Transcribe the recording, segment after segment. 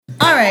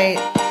right,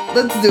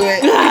 let's do it.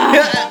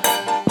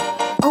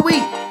 Oh, wait.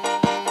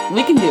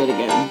 We can do it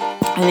again.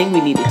 I think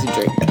we needed to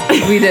drink.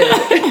 We did.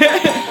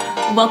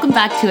 Welcome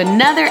back to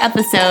another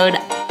episode,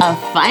 a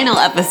final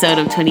episode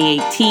of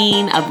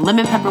 2018 of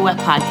Lemon Pepper Wet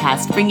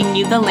Podcast, bringing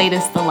you the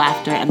latest, the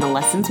laughter, and the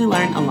lessons we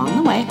learned along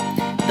the way.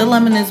 The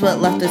lemon is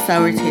what left a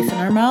sour taste in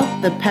our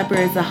mouth. The pepper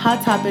is a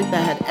hot topic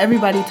that had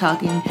everybody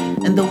talking.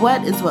 And the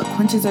wet is what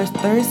quenches our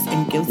thirst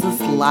and gives us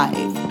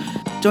life.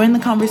 Join the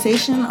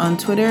conversation on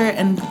Twitter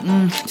and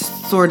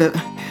sort of.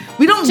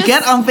 We don't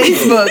get on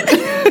Facebook.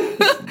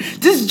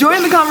 Just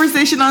join the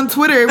conversation on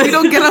Twitter. We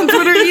don't get on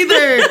Twitter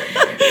either.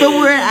 But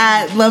we're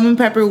at Lemon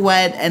Pepper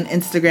Wet and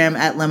Instagram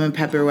at Lemon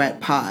Pepper Wet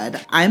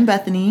Pod. I'm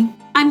Bethany.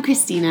 I'm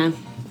Christina.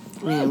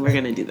 And we're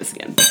going to do this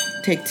again.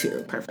 Take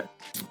two. Perfect.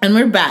 And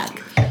we're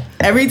back.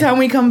 Every time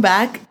we come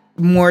back,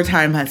 more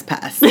time has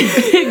passed.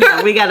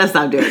 Yeah, we got to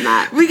stop doing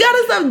that. We got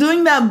to stop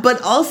doing that.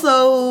 But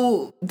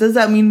also, does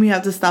that mean we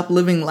have to stop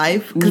living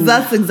life? Because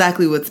that's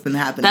exactly what's been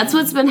happening. That's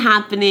what's been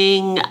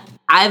happening.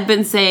 I've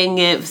been saying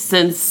it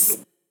since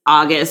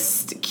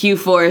August.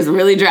 Q4 is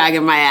really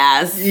dragging my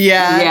ass.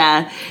 Yeah.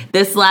 Yeah.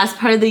 This last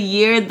part of the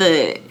year,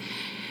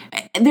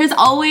 there's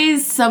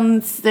always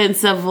some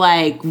sense of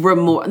like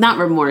not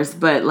remorse,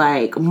 but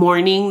like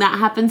mourning that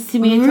happens to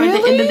me toward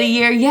the end of the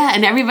year. Yeah.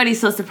 And everybody's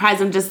so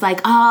surprised. I'm just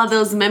like, oh,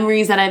 those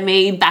memories that I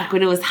made back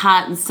when it was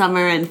hot and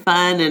summer and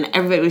fun and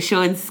everybody was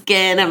showing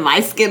skin and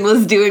my skin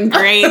was doing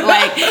great.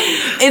 Like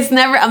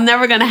I'm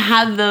never going to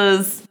have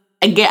those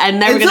again. I'm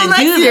never going to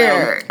do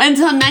them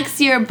until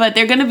next year, but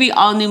they're going to be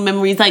all new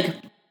memories. Like,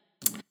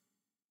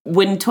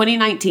 when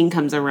 2019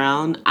 comes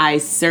around, I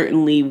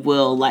certainly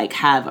will like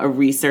have a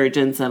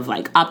resurgence of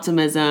like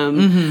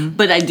optimism,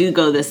 but I do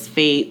go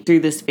through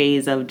this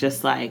phase of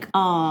just like,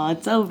 oh,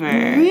 it's over.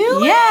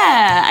 Really?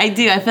 Yeah, I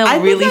do. I feel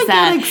really sad.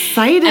 I get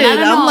excited.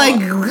 And I'm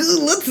like,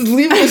 let's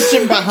leave this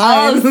shit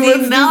behind. Let's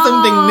do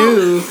something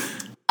new.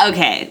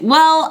 Okay,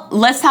 well,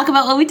 let's talk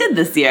about what we did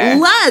this year.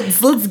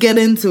 Let's get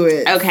into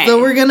it. Okay. So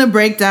we're gonna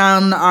break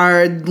down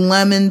our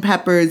lemon,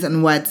 peppers,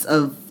 and wets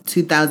of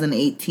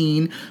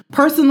 2018,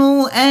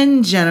 personal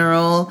and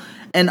general.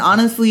 And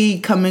honestly,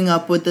 coming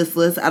up with this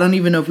list, I don't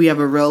even know if we have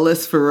a real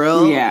list for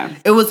real. Yeah.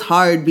 It was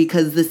hard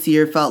because this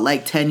year felt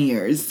like 10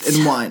 years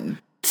in one.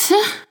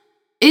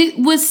 It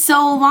was so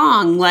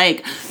long.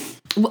 Like,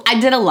 I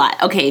did a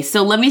lot. Okay,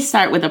 so let me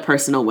start with a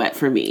personal wet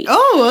for me.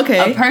 Oh,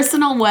 okay. A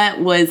personal wet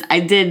was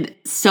I did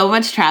so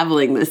much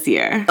traveling this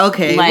year.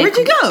 Okay, like, where'd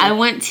you go? I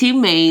went to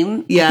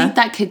Maine. Yeah. I think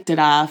that kicked it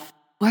off.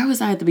 Where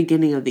was I at the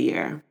beginning of the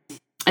year?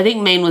 I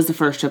think Maine was the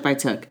first trip I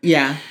took.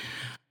 Yeah.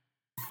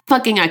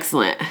 Fucking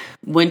excellent.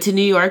 Went to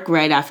New York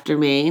right after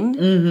Maine.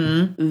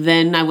 Mm-hmm.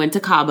 Then I went to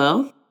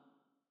Cabo.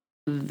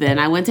 Then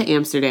I went to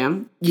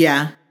Amsterdam.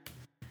 Yeah.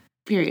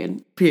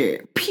 Period. Yeah.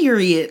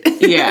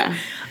 Yeah.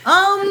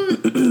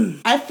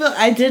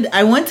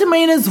 I went to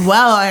Maine as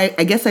well.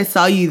 I guess I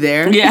saw you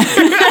there. Yeah.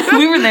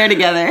 We were there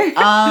together.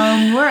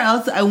 Where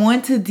else? I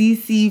went to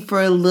DC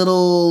for a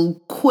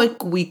little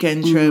quick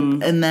weekend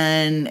trip and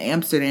then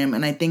Amsterdam,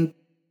 and I think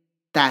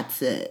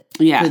that's it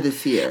for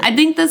this year. I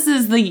think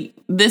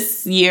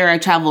this year I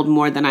traveled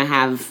more than I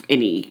have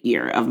any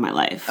year of my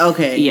life.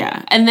 Okay.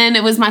 Yeah. And then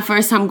it was my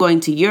first time going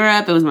to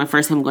Europe. It was my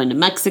first time going to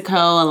Mexico.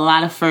 A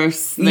lot of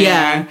firsts there.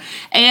 Yeah.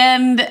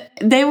 And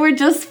they were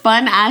just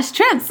fun ass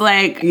trips.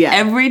 Like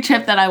every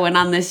trip that I went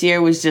on this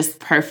year was just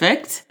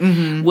perfect,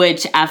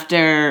 which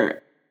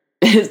after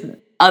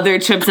other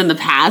trips in the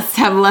past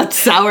have left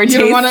sour taste.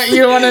 You don't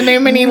want to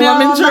name any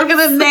lemon trips? I'm not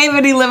going to name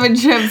any lemon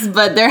trips,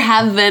 but there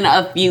have been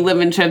a few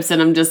lemon trips,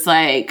 and I'm just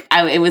like,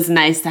 it was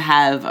nice to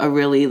have a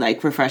really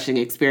like refreshing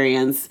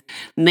experience.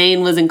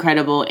 Maine was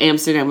incredible.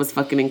 Amsterdam was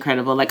fucking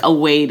incredible. Like a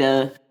way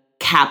to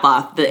cap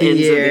off the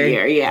ends of the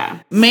year.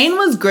 Yeah. Maine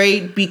was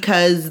great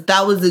because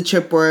that was a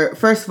trip where,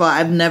 first of all,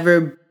 I've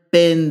never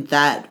been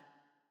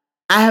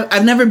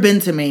I've never been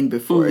to Maine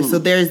before. So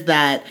there's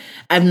that.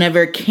 I've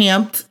never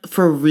camped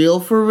for real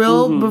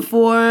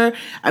before.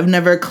 I've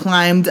never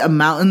climbed a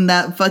mountain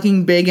that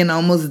fucking big and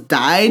almost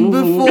died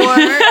before.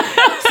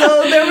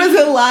 So there was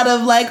a lot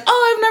of like,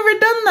 oh, I've never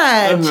done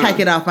that.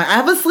 Check it off. I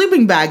have a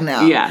sleeping bag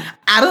now. Yeah.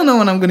 I don't know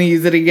when I'm going to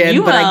use it again,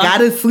 but I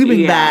got a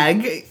sleeping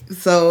bag.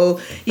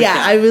 So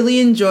yeah, I really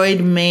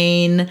enjoyed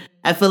Maine.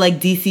 I feel like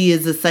DC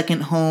is a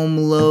second home,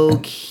 low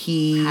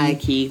key. High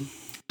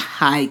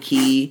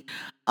key.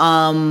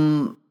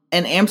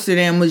 And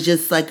Amsterdam was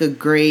just like a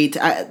great,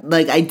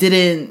 I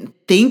didn't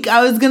think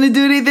I was going to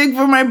do anything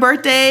for my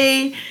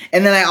birthday.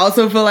 And then I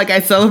also feel like I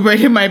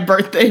celebrated my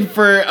birthday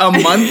for a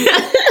month.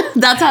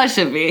 That's how it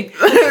should be. It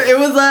was I don't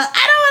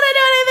want to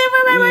do anything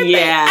for my birthday.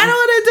 Yeah. I don't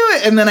want to do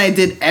it. And then I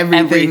did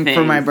everything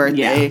for my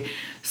birthday. Yeah.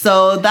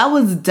 So that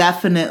was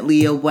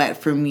definitely a wet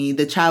for me.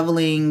 The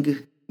traveling,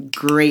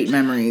 great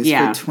memories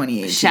for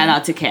 2018. Shout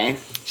out to Kay.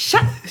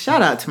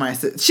 Shout out to my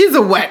sister. She's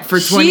a wet for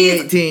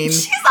 2018.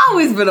 She's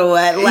always been a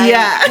wet. Like,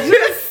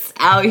 just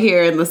out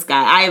here in the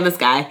sky. I am the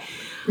sky.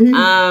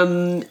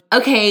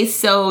 Okay,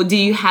 so do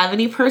you have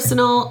any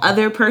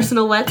other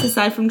personal wets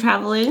aside from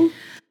traveling?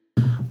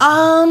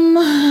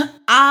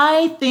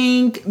 I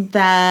think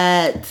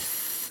that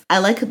I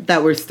like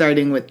that we're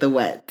starting with the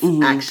wets,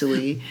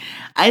 actually.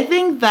 I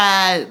think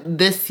that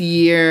this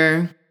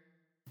year,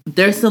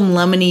 there's some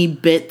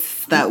lemony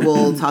bits that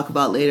we'll talk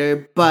about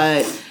later,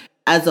 but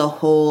as a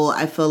whole,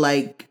 I feel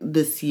like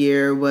this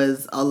year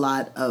was a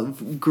lot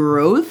of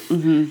growth.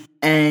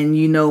 And,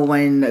 you know,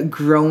 when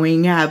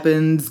growing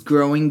happens,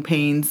 growing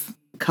pains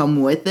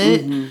come with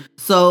it.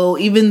 So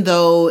even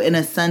though, in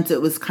a sense,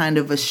 it was kind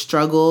of a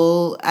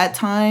struggle at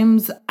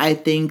times, I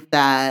think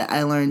that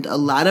I learned a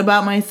lot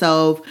about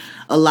myself,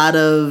 a lot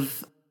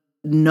of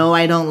no,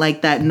 I don't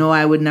like that. No,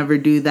 I would never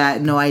do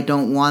that. No, I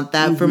don't want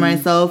that for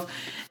myself.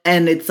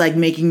 And it's like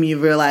making me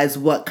realize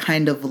what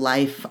kind of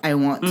life I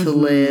want to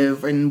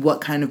live and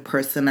what kind of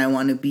person I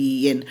want to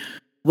be and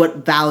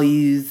what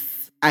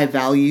values I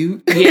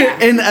value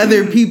in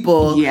other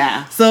people.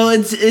 Yeah. So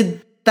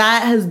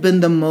that has been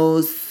the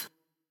most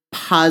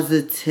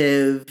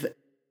positive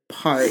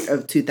part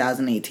of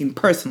 2018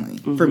 personally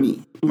for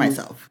me,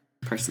 myself.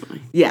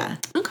 Personally. Yeah.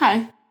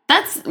 Okay.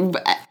 That's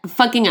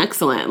fucking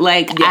excellent.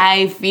 Like,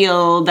 I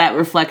feel that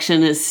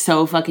reflection is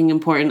so fucking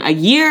important. A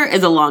year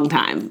is a long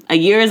time. A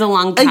year is a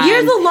long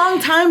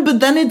time,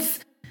 but then it's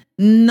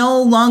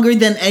no longer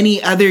than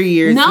any other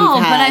years we've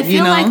had, but I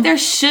feel like there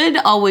should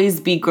always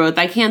be growth.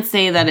 I can't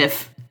say that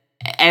if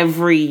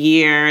every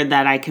year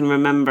that I can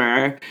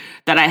remember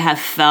that I have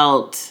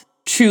felt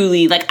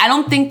truly, like, I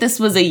don't think this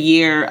was a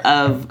year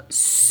of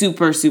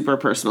super, super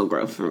personal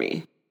growth for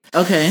me.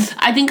 Okay.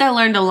 I think I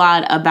learned a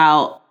lot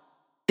about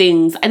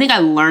things. I think I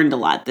learned a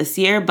lot this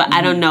year, but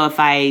I don't know if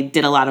I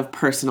did a lot of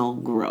personal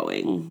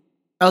growing.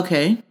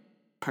 Okay.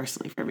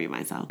 Personally for me,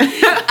 myself. But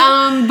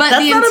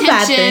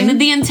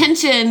the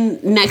intention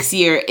next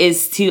year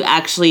is to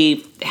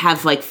actually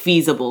have like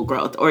feasible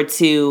growth or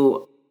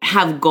to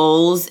have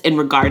goals in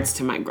regards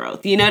to my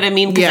growth. You know what I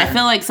mean? Because I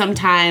feel like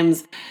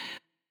sometimes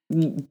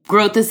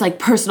growth is like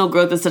personal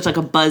growth is such like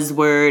a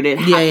buzzword. It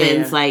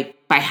happens like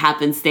by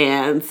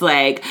happenstance.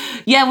 Like,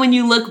 when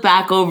you look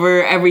back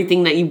over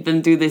everything that you've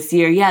been through this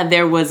year,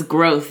 there was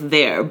growth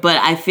there. But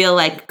I feel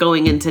like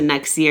going into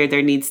next year,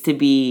 there needs to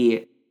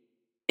be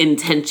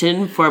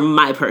intention for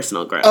my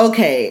personal growth.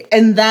 Okay.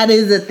 And that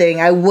is the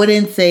thing. I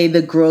wouldn't say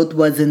the growth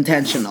was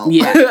intentional.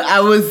 Yeah.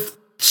 I was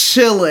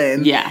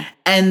chilling. Yeah.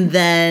 And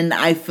then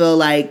I feel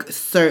like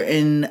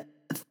certain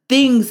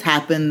things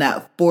happened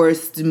that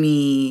forced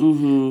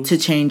me to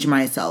change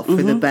myself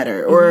for the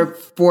better or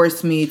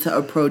forced me to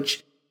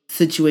approach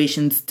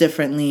situations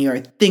differently or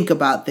think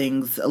about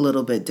things a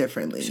little bit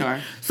differently. Sure.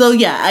 So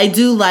I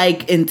do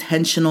like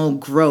intentional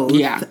growth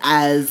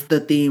as the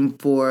theme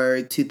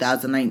for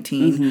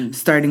 2019,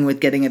 starting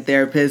with getting a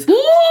therapist.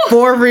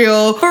 For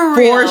real. For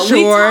sure.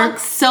 We talk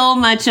so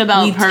much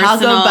about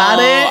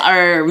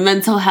or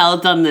mental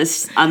health on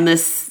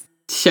this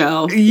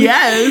show.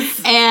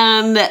 Yes.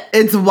 And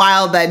it's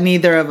wild that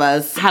neither of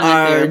us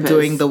are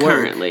doing the work.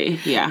 Currently.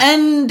 Yeah.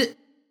 And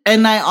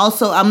I'm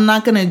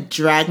not going to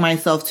drag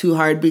myself too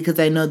hard because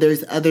I know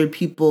there's other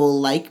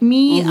people like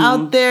me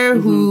out there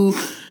who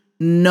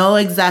know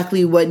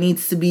exactly what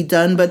needs to be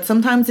done. But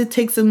sometimes it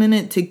takes a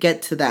minute to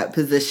get to that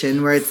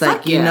position where it's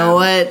you know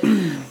what,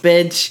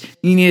 bitch,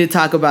 you need to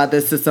talk about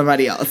this to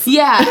somebody else.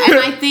 Yeah. And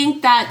I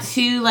think that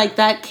too, like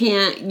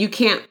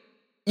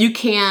you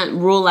can't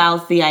rule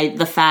out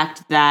the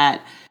fact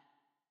that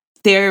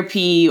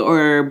therapy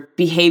or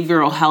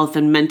behavioral health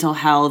and mental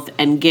health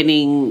and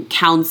getting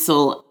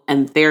counsel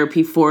and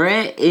therapy for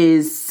it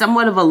is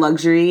somewhat of a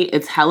luxury.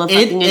 It's hella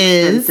fucking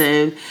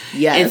expensive.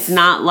 Yes. It's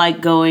not like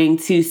going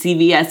to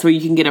CVS where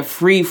you can get a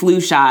free flu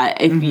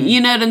shot. If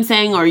you know what I'm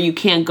saying? Or you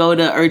can't go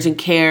to urgent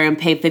care and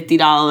pay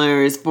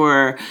 $50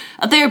 for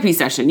a therapy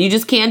session. You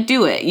just can't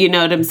do it. You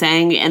know what I'm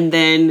saying? And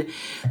then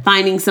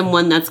finding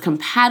someone that's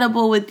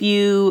compatible with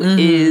you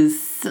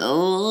is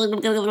so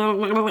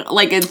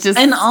like it's just.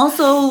 And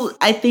also,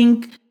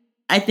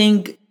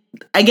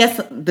 I guess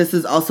this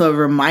is also a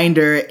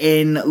reminder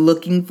in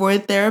looking for a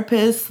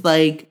therapist.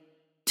 Like,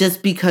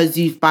 just because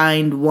you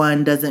find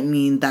one doesn't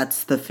mean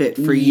that's the fit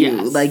for you.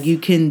 Yes. Like, you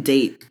can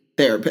date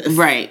therapists.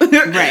 Right.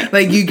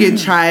 Like, you can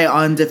try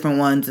on different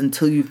ones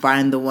until you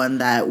find the one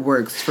that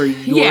works for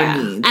your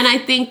needs. And I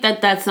think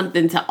that that's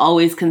something to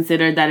always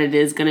consider, that it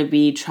is going to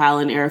be trial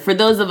and error. For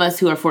those of us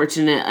who are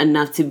fortunate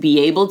enough to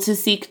be able to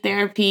seek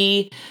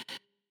therapy,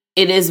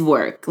 it is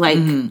work. Like,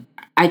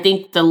 I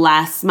think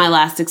my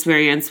last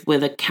experience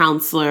with a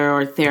counselor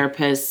or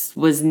therapist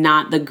was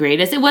not the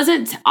greatest. It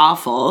wasn't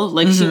awful.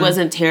 Like, she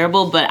wasn't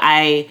terrible, but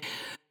I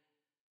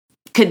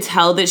could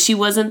tell that she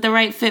wasn't the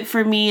right fit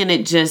for me. And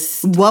it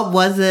just... What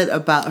was it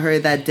about her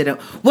that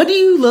didn't... What do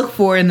you look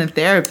for in a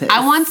therapist?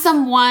 I want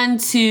someone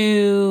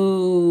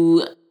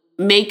to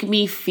make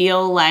me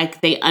feel like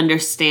they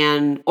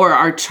understand or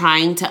are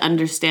trying to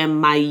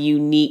understand my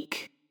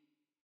unique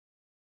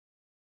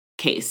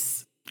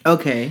case.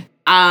 Okay.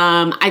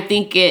 I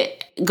think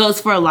it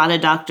goes for a lot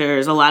of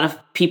doctors, a lot of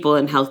people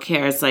in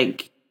healthcare. It's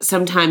like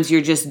sometimes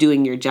you're just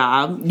doing your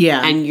job.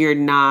 Yeah. And you're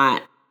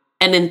not.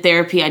 And in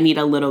therapy, I need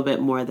a little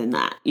bit more than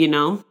that, you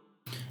know?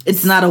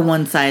 It's not a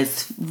one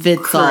size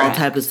fits all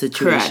type of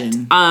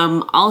situation.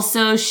 Correct.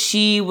 Also,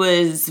 she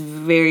was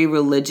very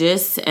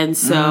religious, and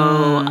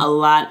so a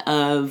lot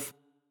of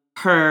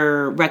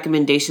her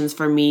recommendations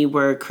for me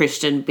were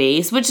Christian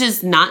based, which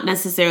is not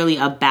necessarily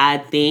a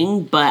bad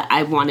thing, but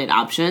I wanted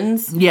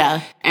options.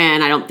 Yeah.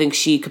 And I don't think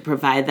she could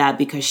provide that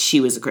because she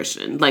was a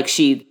Christian. Like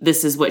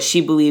this is what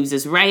she believes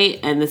is right,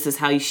 and this is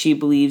how she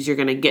believes you're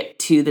going to get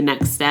to the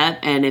next step.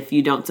 And if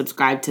you don't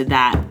subscribe to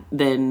that,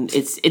 then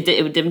it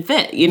didn't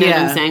fit. You know what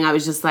I'm saying? I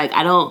was just like,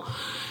 I don't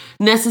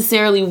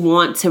necessarily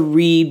want to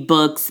read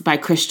books by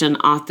Christian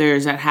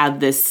authors that have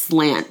this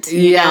slant.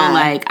 You know,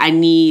 like I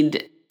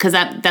need... Because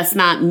that's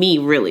not me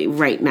really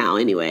right now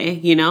anyway,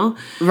 you know?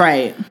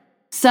 Right.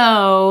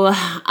 So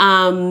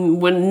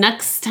when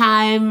next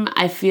time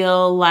I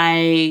feel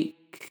like,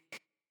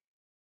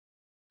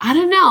 I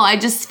don't know, I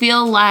just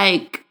feel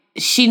like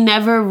she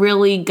never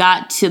really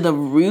got to the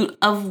root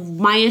of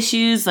my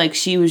issues. Like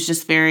she was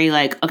just very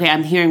like, okay,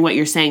 I'm hearing what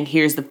you're saying,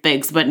 here's the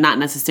fix, but not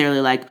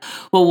necessarily like,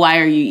 well, why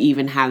are you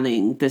even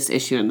having this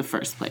issue in the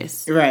first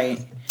place?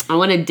 Right. I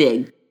want to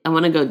dig. I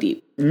want to go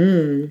deep.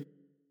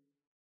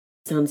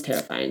 Sounds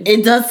terrifying.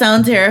 It does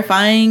sound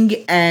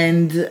terrifying,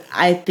 and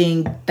I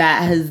think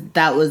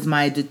that was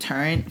my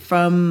deterrent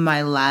from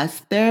my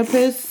last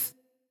therapist.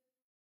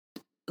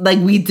 Like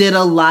we did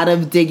a lot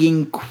of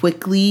digging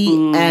quickly,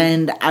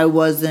 and I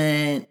was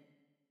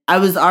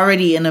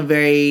already in a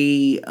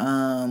very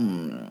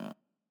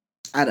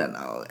I don't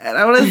know. I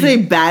don't want to say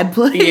bad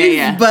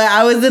place, but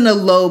I was in a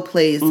low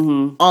place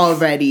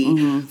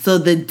already. So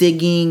the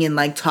digging and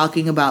like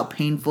talking about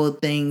painful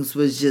things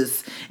was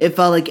just, it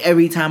felt like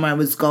every time I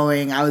was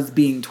going, I was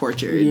being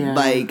tortured.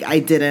 Like I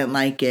didn't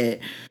like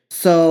it.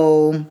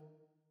 So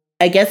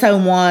I guess I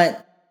want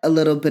a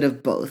little bit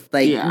of both.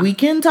 Like we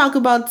can talk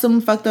about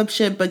some fucked up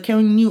shit, but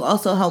can you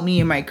also help me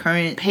in my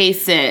current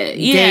pace it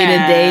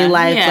day-to-day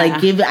life?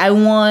 Like I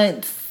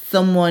want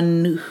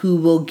someone who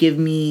will give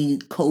me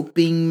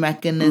coping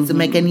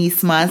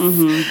mechanismas,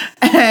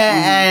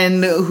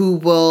 and who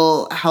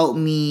will help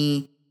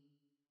me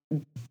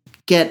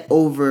get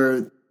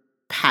over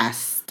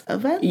past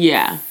events.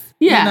 Yeah.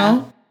 You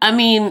know? I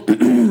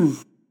mean,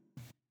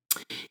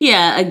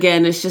 yeah,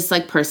 again, it's just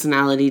like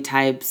personality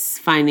types,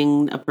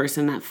 finding a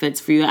person that fits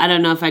for you. I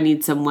don't know if I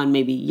need someone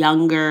maybe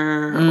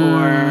younger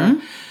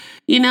or...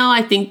 You know,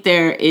 I think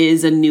there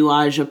is a new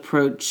age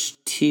approach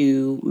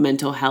to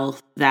mental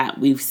health that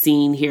we've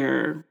seen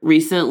here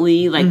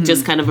recently, like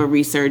just kind of a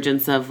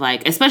resurgence of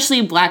like,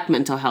 especially Black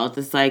mental health.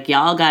 It's like,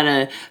 y'all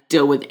gotta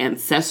deal with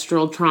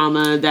ancestral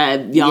trauma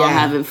that y'all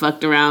haven't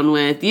fucked around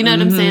with. You know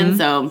what I'm saying?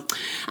 So,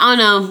 I don't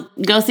know.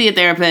 Go see a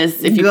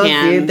therapist if you can.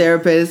 Go see a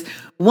therapist.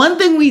 One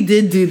thing we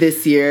did do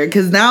this year,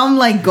 because now I'm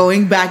like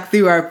going back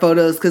through our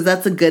photos, because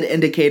that's a good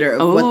indicator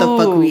of what the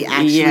fuck we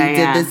actually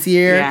did this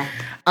year. Yeah.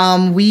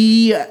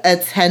 We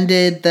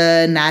attended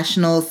the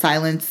National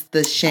Silence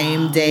the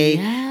Shame Day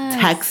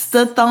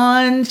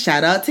text-a-thon.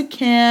 Shout out to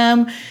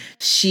Kim.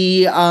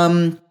 She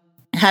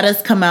had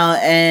us come out,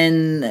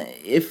 and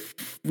if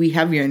we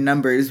have your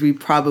numbers, we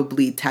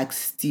probably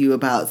text you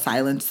about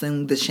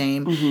silencing the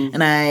shame.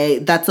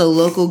 And that's a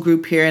local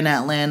group here in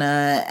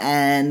Atlanta,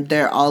 and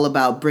they're all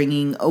about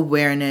bringing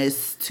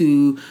awareness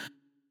to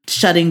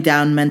shutting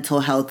down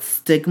mental health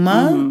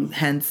stigma,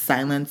 hence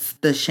Silence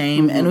the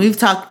Shame. And we've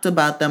talked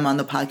about them on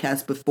the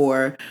podcast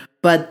before,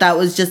 but that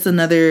was just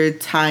another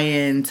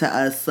tie-in to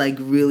us like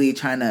really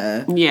trying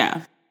to...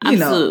 Yeah,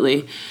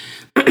 absolutely.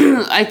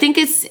 I think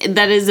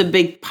that is a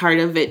big part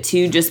of it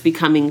too, just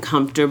becoming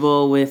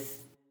comfortable with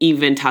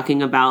even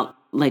talking about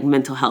like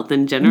mental health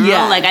in general.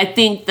 Yeah. Like I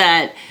think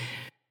that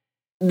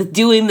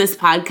doing this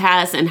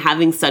podcast and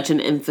having such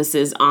an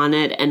emphasis on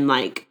it and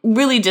like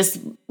really just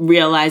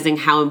realizing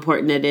how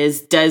important it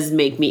is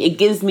it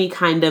gives me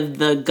kind of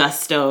the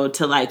gusto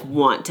to like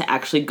want to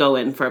actually go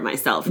in for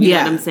myself. You know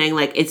what I'm saying?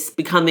 Like it's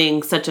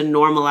becoming such a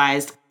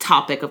normalized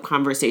topic of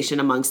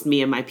conversation amongst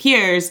me and my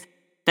peers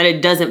that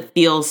it doesn't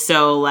feel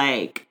so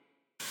like...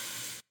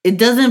 It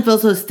doesn't feel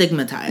so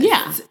stigmatized.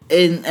 Yeah.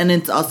 And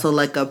it's also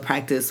like a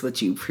practice what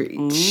you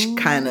preach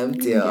kind of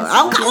deal.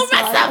 I'm calling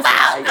myself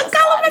out.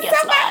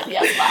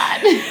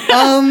 Yes,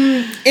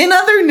 Lord. In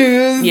other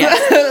news,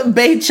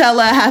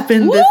 Baychella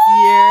happened this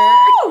year.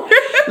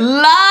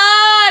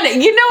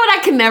 Lord, you know what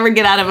I can never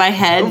get out of my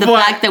head? The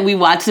fact that we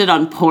watched it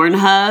on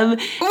Pornhub.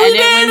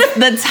 It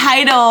was the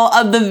title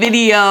of the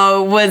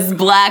video was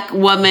Black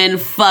Woman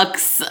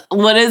Fucks,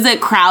 what is it,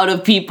 Crowd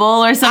of People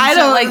or something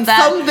like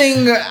that.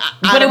 Something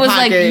but it was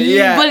like,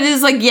 but it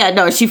was like,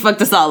 no, she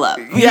fucked us all up.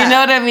 Yeah. You know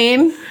what I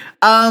mean?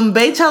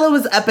 Baychella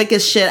was epic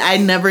as shit. I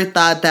never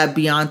thought that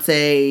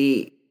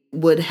Beyonce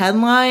would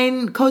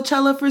headline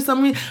Coachella for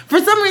some reason. For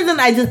some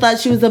reason, I just thought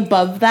she was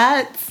above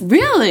that.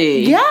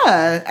 Really?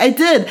 Yeah, I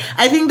did.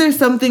 I think there's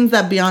some things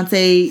that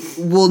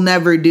Beyonce will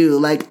never do.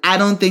 Like, I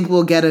don't think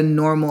we'll get a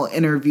normal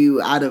interview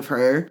out of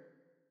her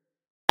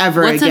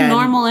ever again. What's a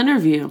normal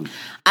interview?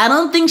 I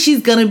don't think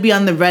she's going to be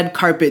on the red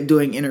carpet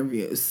doing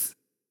interviews.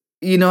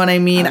 You know what I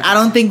mean? I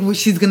don't think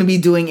she's going to be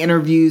doing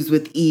interviews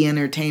with E!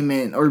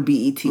 Entertainment or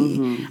BET.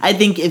 I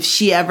think if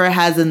she ever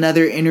has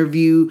another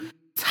interview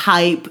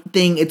type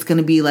thing, it's going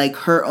to be like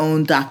her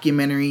own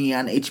documentary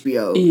on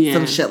HBO. Yeah.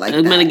 Some shit like that.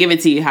 I'm going to give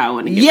it to you how I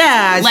want to give it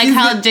to you. Like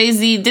how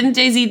Jay-Z, didn't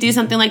Jay-Z do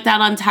something like that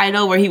on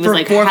Tidal where he was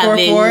like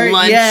having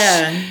lunch?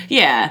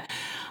 Yeah.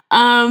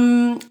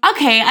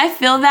 Okay, I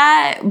feel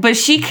that, but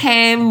she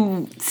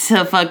came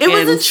to fucking It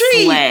was a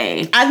treat.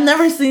 Slay. I've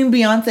never seen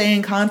Beyonce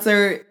in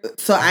concert,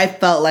 so I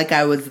felt like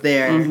I was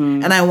there,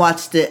 and I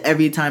watched it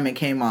every time it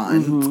came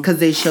on because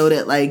they showed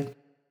it live,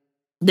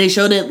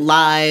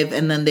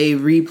 and then they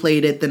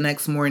replayed it the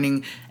next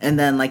morning, and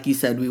then, like you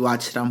said, we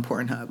watched it on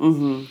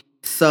Pornhub.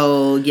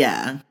 So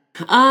yeah.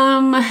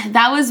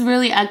 That was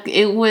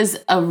it was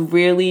a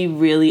really,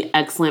 really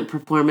excellent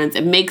performance.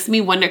 It makes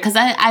me wonder, because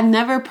I've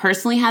never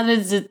personally had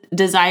a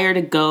desire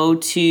to go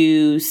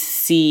to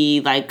see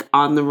like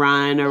On the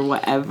Run or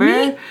whatever.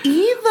 Me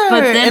either.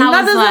 But then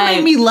that doesn't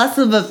make me less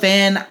of a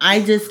fan. I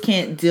just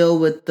can't deal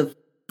with the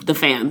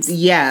fans.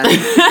 Yeah.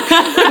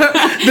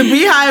 The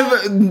Beehive.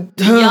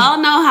 Y'all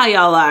know how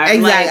y'all are.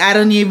 Exactly. Like, I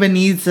don't even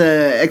need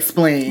to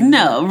explain.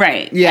 No,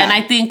 right. Yeah. And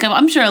I think,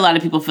 I'm sure a lot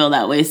of people feel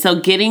that way.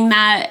 So getting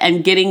that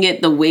and getting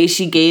it the way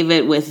she gave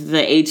it with the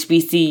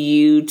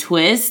HBCU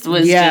twist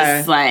was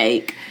just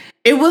like...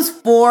 It was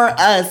for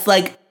us.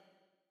 Like,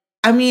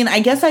 I mean, I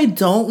guess I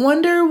don't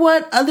wonder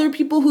what other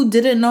people who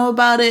didn't know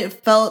about it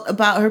felt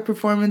about her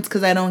performance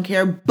because I don't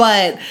care.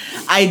 But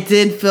I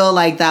did feel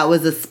like that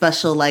was a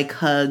special like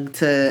hug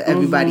to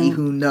everybody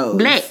who knows.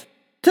 Blick.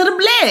 To the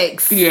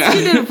Blicks. Yeah. She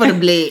did it for the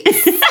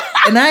Blicks.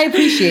 And I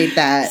appreciate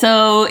that.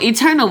 So,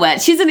 Eternal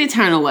Wet. She's an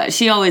Eternal Wet.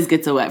 She always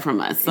gets a wet from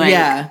us. Like,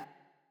 yeah.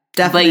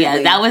 Definitely. But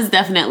yeah, that was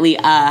definitely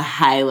a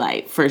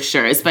highlight for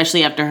sure.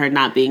 Especially after her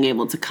not being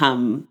able to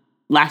come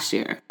last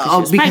year.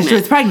 Because she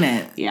was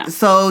pregnant. Yeah.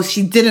 So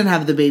she didn't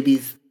have the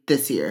babies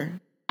this year.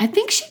 I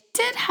think she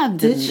did have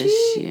them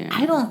this year.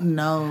 I don't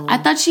know. I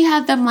thought she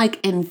had them like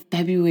in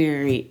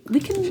February. We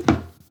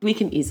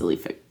can easily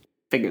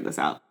figure this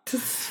out.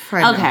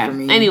 Okay.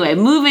 Anyway,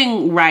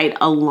 moving right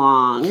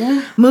along.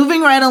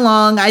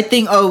 I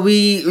think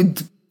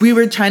we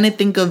were trying to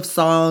think of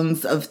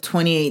songs of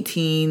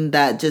 2018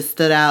 that just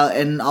stood out,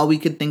 and all we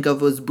could think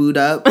of was Boot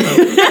Up. Because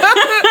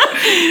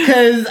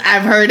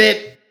I've heard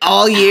it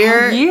all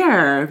year.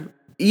 Yeah.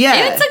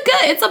 And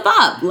it's a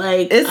bop.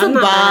 Like, it's a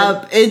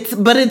bop.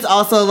 But it's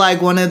also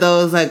like one of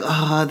those like,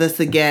 oh, this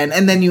again.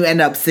 And then you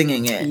end up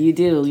singing it. You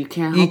do. You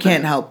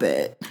can't help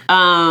it.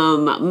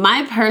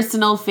 My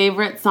personal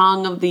favorite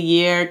song of the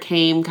year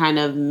came kind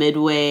of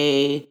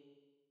midway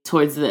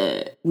toward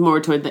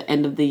the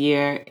end of the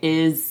year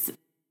is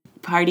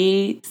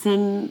Party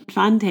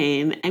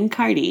Fontaine and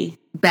Cardi.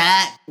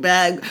 Back.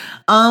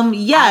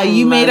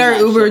 You made our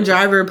Uber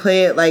driver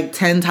play it like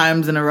 10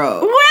 times in a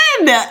row.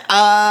 When?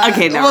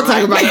 Okay, we'll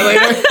talk about it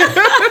later.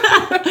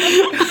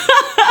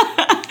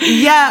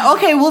 Yeah,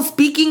 okay, well,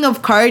 speaking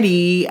of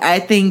Cardi, I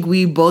think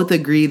we both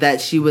agree that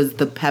she was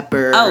the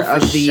pepper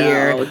of the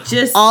year.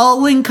 Just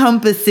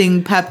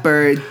all-encompassing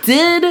pepper.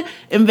 Did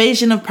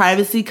Invasion of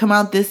Privacy come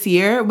out this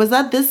year? Was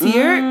that this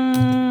year?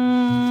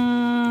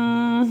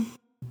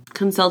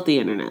 Consult the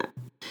internet.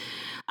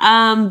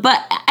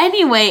 But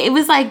anyway, it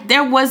was like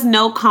there was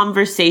no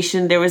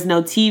conversation. There was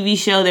no TV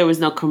show. There was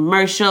no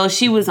commercial.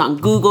 She was on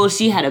Google.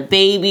 She had a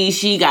baby.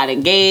 She got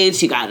engaged.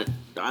 She got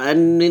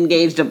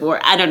unengaged,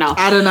 divorced. I don't know.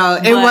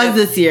 It was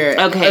this year.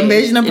 Okay.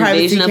 Invasion of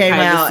Privacy came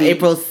out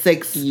April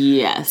 6th.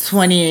 Yes.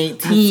 2018.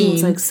 That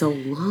seems like so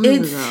long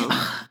ago.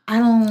 I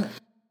don't...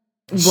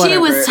 Whatever. She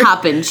was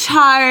topping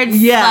charts.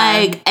 Yeah.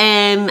 Like,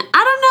 and I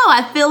don't know.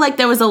 I feel like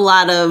there was a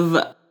lot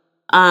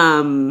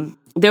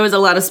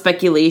of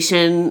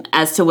speculation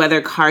as to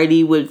whether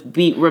Cardi would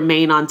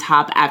remain on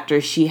top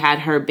after she had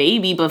her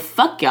baby, but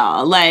fuck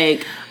y'all.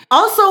 Like,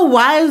 also,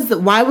 why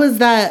was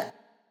that?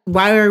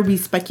 Why are we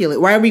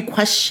speculating? Why are we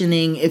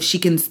questioning if she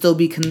can still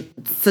be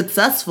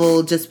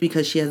successful just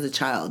because she has a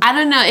child? I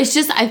don't know. It's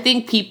just, I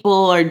think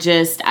people are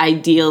just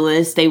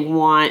idealists. They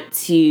want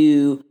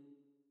to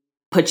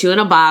put you in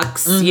a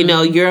box. You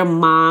know, you're a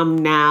mom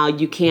now.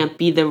 You can't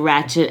be the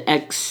ratchet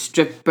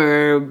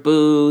ex-stripper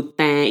boo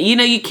thing. You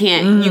know, you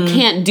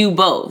can't do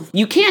both.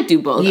 You can't do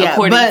both,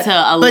 according to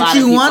a lot of people. But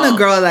you want a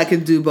girl that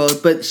could do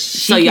both, but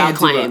she can't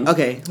claim.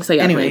 Okay. So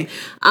y'all anyway.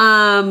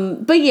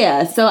 Claim. But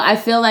yeah, so I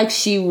feel like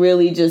she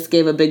really just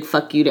gave a big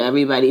fuck you to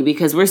everybody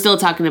because we're still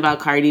talking about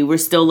Cardi. We're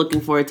still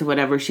looking forward to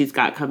whatever she's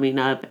got coming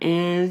up.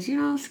 And,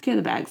 secure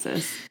the bag,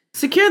 sis.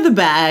 Secure the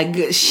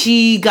bag.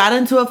 She got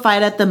into a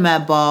fight at the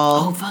Met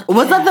Ball. Oh, fuck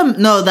Was that the...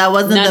 No, that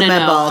wasn't the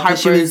Met Ball.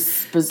 Harper's she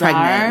was Bazaar?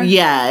 Pregnant.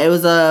 Yeah, it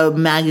was a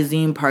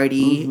magazine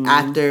party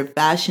after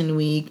Fashion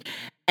Week.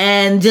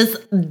 And just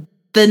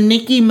the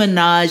Nicki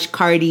Minaj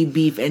Cardi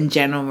beef in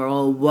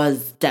general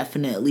was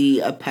definitely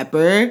a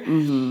pepper.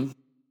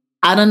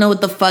 I don't know what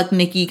the fuck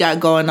Nicki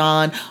got going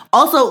on.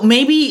 Also,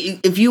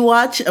 maybe if you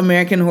watch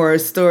American Horror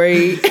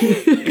Story,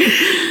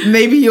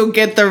 maybe you'll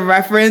get the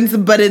reference,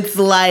 but it's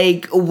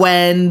like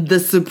when the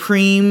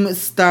Supreme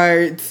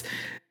starts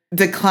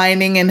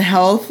declining in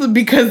health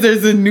because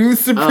there's a new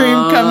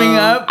Supreme coming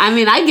up. I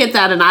mean, I get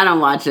that and I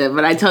don't watch it,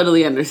 but I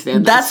totally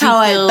understand that. That's how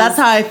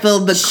I feel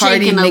the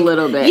Cardi shaking a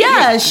little bit.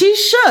 Yeah, she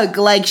shook.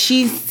 Like,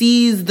 she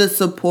sees the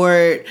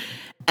support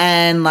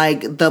and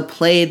like the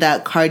play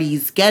that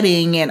Cardi's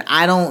getting, and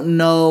I don't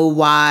know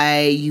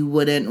why you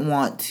wouldn't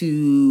want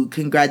to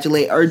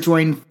congratulate or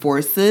join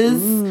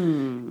forces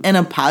in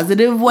a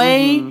positive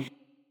way.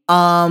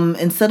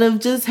 Instead of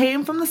just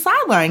hating from the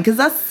sideline, because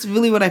that's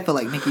really what I feel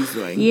like Nicki's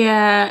doing.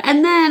 Yeah,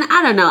 and then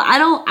I don't know.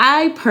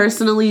 I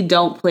personally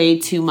don't play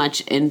too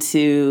much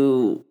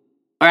into,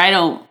 or I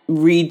don't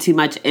read too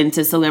much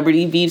into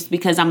celebrity beefs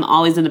because I'm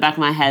always in the back of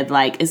my head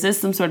like, is this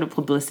some sort of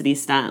publicity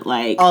stunt?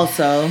 Like,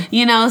 also,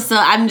 you know, so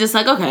I'm just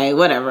like, okay,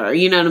 whatever.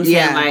 You know what I'm saying?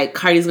 Yeah. Like,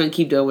 Cardi's gonna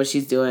keep doing what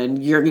she's doing.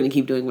 You're gonna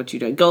keep doing what you're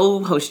doing.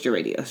 Go host your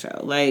radio show.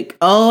 Like,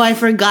 oh, I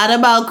forgot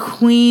about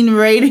Queen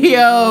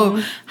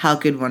Radio. How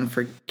could one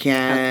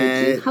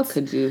forget? how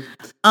could you?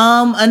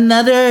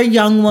 Another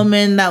young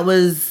woman that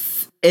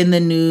was in the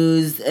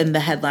news and the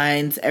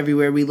headlines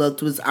everywhere we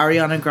looked was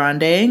Ariana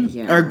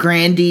Grande, or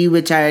Grandy,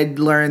 which I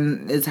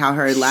learned is how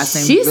her last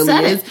name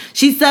really is.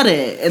 She said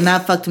it, and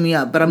that fucked me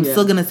up. But I'm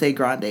still gonna say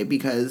Grande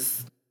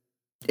because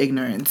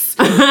ignorance.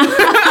 But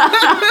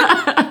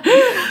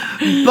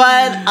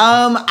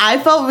I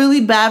felt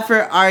really bad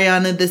for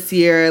Ariana this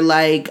year.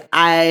 Like,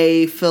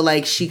 I feel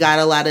like she got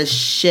a lot of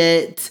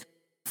shit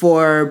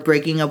for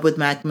breaking up with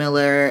Mac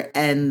Miller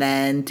and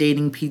then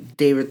dating Pete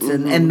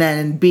Davidson and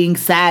then being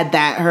sad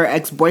that her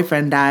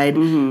ex-boyfriend died.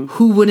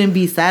 Who wouldn't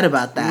be sad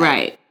about that?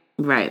 Right.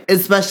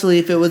 Especially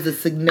if it was a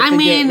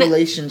significant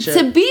relationship.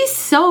 To be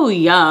so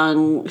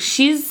young,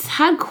 she's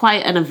had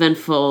quite an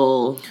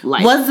eventful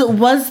life.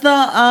 Was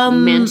the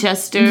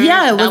Manchester?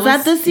 Yeah, was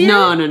that this year?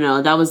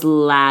 No. That was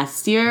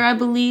last year, I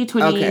believe,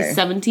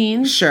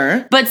 2017. Okay.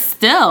 Sure. But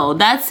still,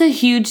 that's a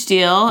huge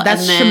deal.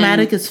 That's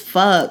traumatic as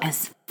fuck.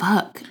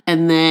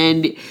 And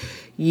then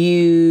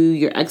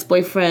your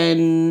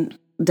ex-boyfriend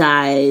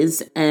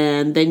dies,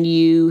 and then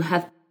you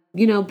have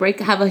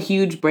a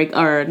huge break,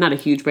 or not a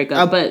huge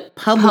breakup, but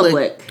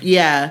public.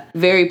 Yeah.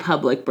 Very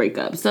public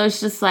breakup. So it's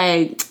just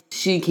like,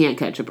 she can't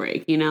catch a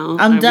break, you know?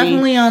 I'm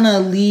definitely on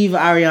a leave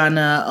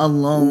Ariana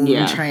alone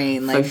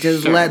train. Like,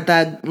 just let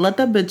that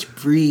bitch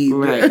breathe.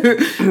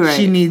 Right.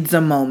 She needs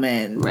a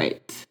moment. Right.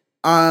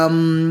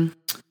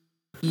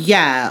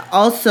 Yeah.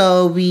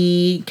 Also,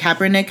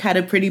 Kaepernick had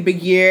a pretty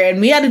big year, and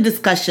we had a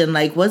discussion,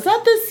 like, was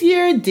that this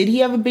year? Did he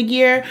have a big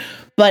year?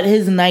 But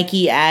his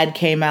Nike ad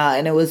came out,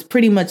 and it was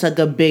pretty much like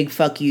a big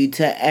fuck you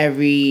to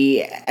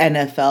every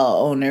NFL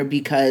owner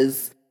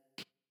because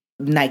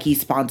Nike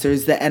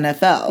sponsors the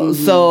NFL.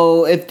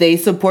 So if they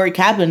support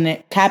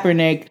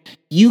Kaepernick,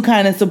 you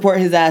kind of support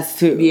his ass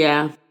too.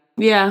 Yeah,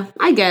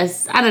 I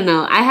guess. I don't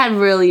know. I had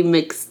really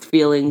mixed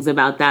feelings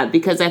about that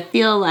because I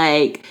feel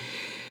like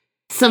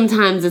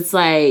sometimes it's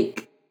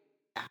like,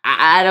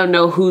 I don't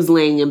know who's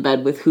laying in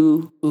bed with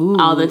who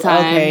all the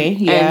time. Okay,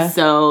 yeah. And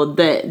so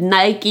the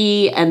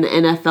Nike and the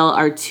NFL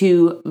are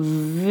two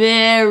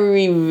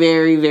very,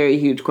 very, very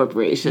huge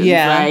corporations.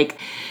 Yeah. Like,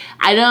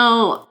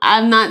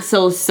 I'm not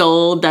so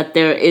sold that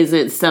there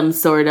isn't some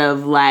sort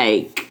of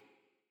like...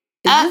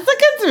 Is this a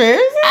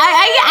conspiracy?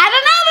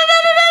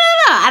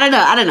 I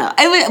don't know.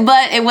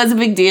 But it was a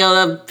big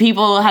deal.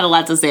 People had a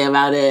lot to say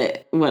about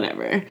it.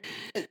 Whatever.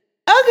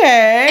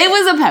 Okay. It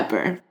was a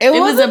pepper. It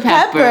was a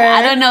pepper.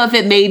 I don't know if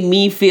it made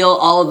me feel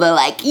all the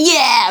like,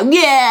 yeah,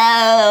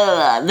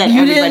 that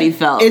everybody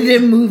felt. It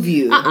didn't move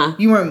you.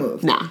 You weren't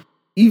moved. Nah.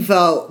 You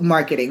felt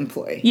marketing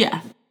ploy.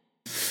 Yeah.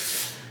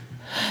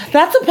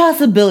 That's a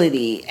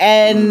possibility.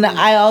 And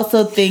I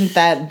also think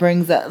that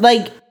brings up,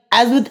 like,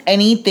 as with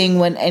anything,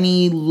 when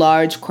any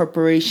large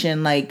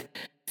corporation, like,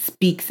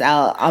 speaks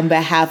out on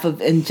behalf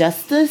of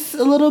injustice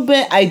a little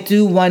bit, I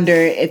do wonder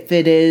if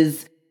it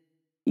is...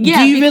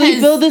 Yeah, do you really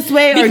feel this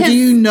way, or do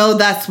you know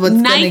that's what's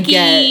going to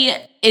get? Nike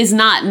is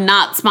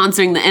not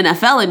sponsoring the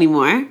NFL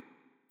anymore.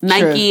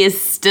 Nike is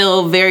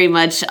still very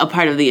much a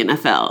part of the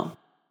NFL.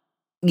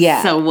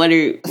 Yeah. So what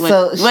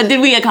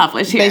did we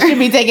accomplish here? They should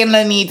be taking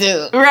the knee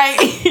too, right?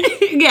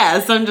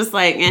 Yeah. So I'm just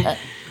like,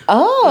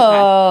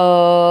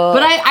 oh. Okay.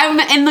 But I'm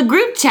in the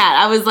group chat.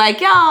 I was like,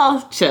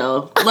 y'all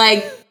chill.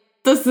 Like,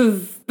 this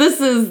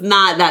is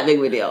not that big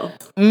of a deal.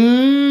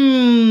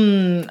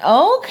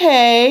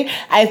 Okay.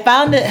 I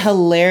found it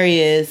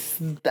hilarious,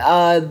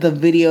 the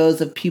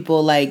videos of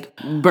people like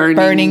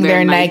burning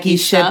their Nike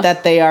shit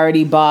that they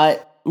already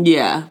bought.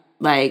 Yeah.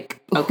 Like,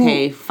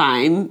 okay,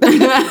 fine.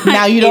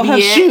 Now you don't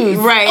have shoes.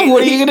 Right.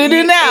 What are you going to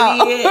do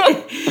now?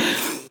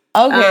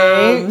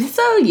 Okay.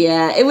 So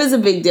yeah, it was a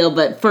big deal,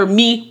 but for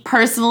me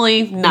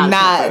personally, not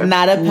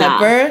a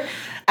pepper. Nah.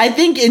 I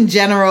think in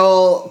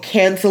general,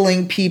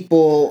 canceling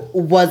people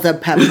was a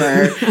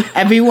pepper.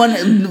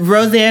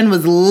 Roseanne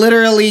was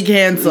literally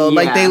canceled.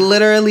 Yeah. Like, they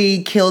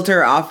literally killed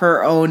her off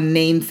her own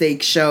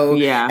namesake show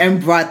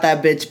and brought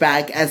that bitch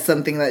back as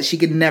something that she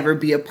could never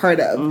be a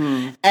part of.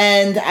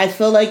 And I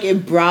feel like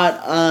it brought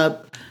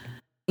up,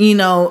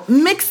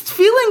 mixed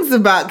feelings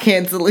about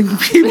canceling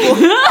people.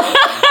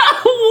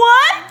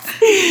 What?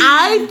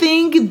 I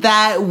think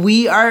that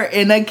we are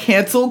in a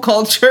cancel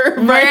culture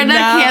We're right in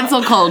now. a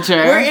cancel culture.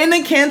 We're in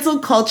a cancel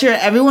culture.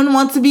 Everyone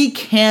wants to be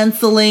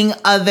canceling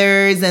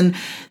others and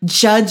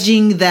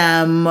judging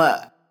them.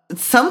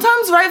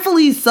 Sometimes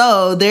rightfully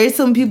so. There's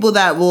some people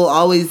that will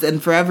always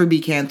and forever be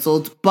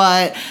canceled.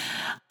 But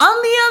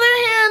on the other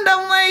hand,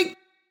 I'm like,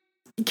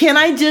 can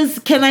I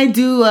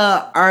do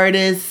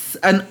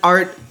an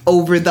art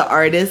over the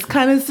artist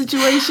kind of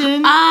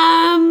situation?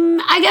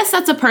 I guess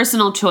that's a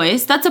personal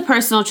choice.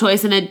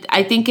 And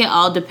I think it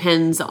all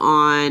depends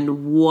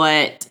on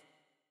what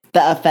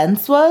the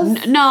offense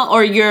was? No,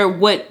 or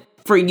what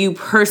for you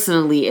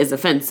personally is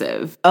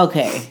offensive.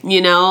 Okay.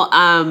 You know,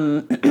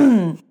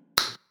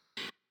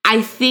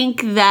 I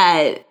think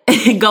that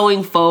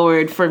going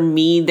forward for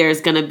me, there's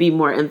going to be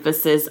more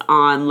emphasis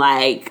on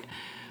like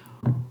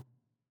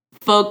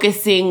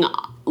focusing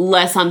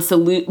less on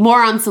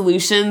more on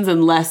solutions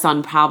and less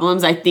on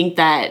problems. I think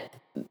that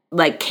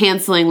like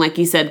canceling, like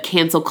you said,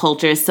 cancel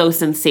culture is so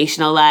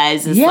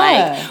sensationalized. It's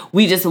like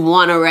we just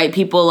want to write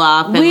people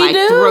off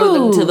and throw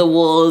them to the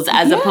wolves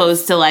as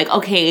opposed to like,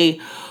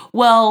 okay,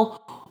 well,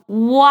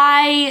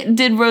 why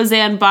did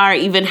Roseanne Barr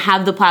even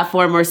have the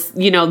platform or,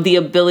 you know, the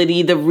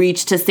ability, the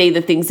reach to say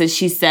the things that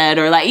she said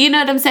or like, you know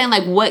what I'm saying?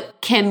 Like, what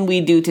can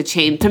we do to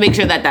change, to make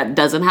sure that that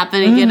doesn't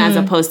happen again as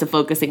opposed to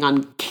focusing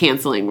on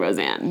canceling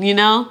Roseanne, you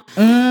know?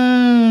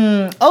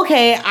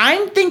 Okay,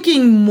 I'm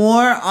thinking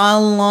more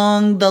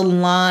along the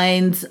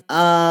lines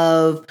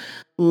of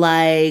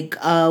like,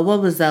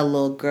 what was that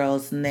little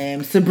girl's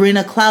name?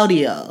 Sabrina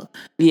Claudio.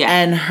 Yeah.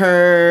 And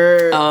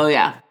her... Oh,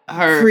 yeah.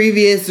 Her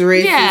previous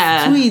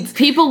racist tweets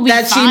people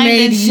that she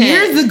made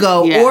years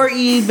ago, or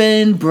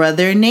even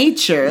Brother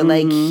Nature.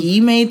 Like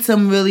he made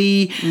some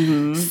really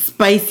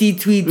spicy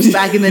tweets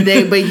back in the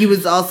day, but he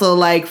was also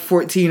like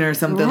 14 or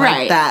something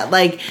like that.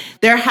 Like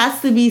there has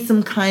to be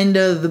some kind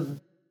of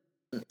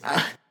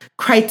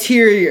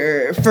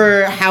criteria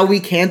for how we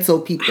cancel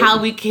people. And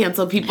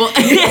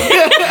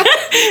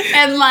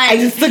like I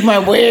just took my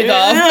wig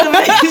off.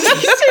 She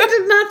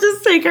did not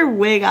just take her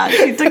wig off.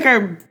 She took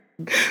her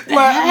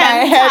my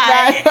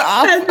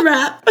head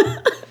wrap.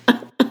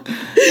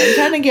 I'm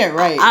trying to get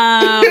right.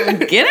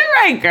 Get it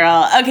right,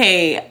 girl.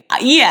 Okay.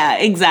 Yeah,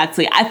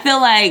 exactly. I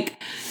feel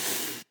like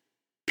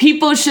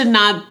people should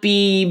not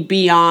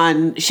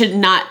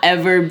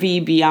ever be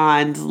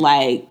beyond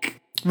like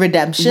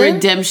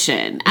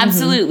redemption.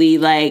 Absolutely.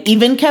 Like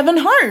even Kevin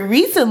Hart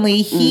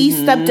recently, he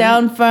stepped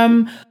down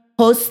from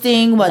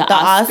hosting the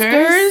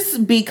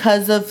Oscars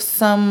because of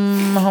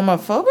some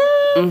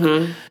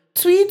homophobic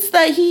tweets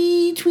that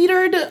he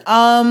tweeted.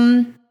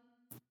 I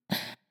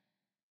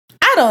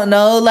don't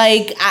know.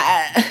 Like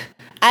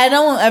I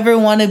don't ever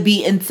want to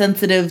be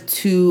insensitive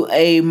to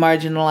a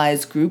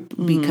marginalized group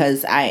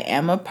because I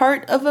am a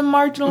part of a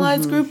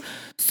marginalized group.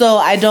 So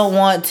I don't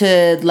want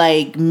to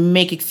like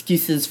make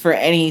excuses for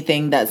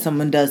anything that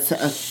someone does to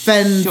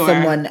offend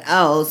someone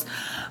else.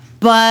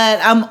 But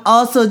I'm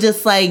also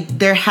just like,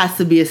 there has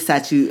to be a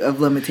statute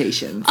of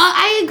limitations.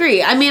 I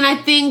agree. I mean, I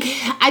think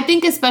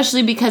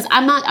especially because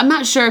I'm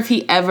not sure if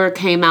he ever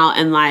came out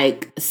and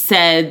like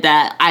said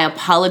that I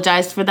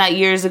apologized for that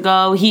years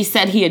ago. He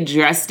said he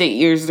addressed it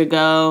years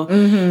ago.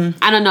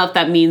 I don't know if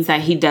that means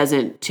that he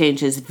doesn't change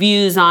his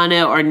views on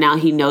it or now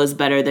he knows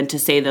better than to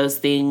say those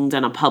things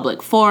in a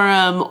public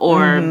forum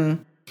or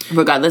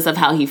regardless of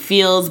how he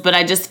feels. But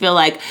I just feel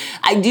like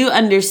I do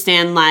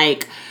understand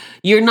like,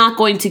 you're not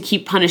going to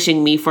keep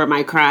punishing me for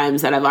my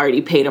crimes that I've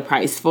already paid a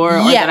price for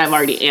or that I've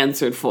already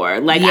answered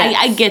for. Like,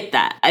 I get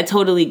that. I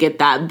totally get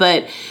that.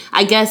 But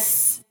I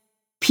guess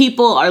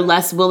people are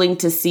less willing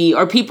to see,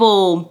 or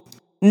people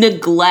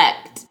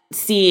neglect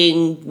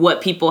seeing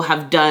what people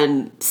have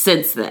done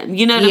since then.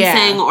 You know what I'm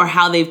saying? Or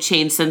how they've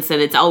changed since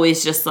then. It's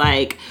always just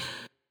like,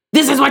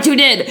 this is what you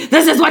did.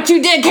 This is what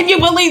you did. Can you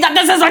believe that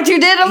this is what you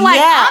did? I'm like,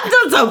 I've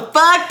done some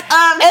fucked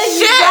up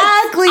shit.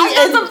 I've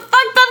done some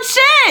fucked up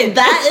shit.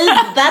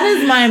 That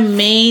is my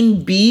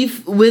main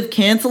beef with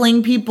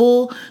canceling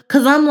people.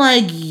 Because I'm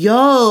like,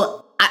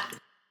 yo,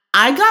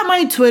 I got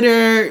my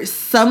Twitter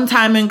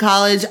sometime in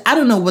college. I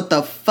don't know what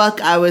the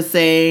fuck I was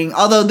saying.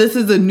 Although this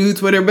is a new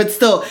Twitter. But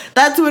still,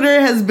 that Twitter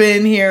has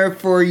been here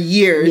for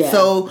years. Yeah.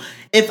 So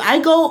if I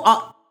go...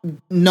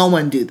 no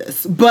one do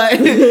this, but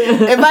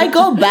if I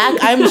go back,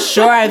 I'm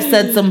sure I've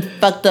said some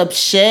fucked up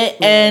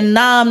shit, and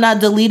now I'm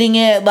not deleting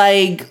it.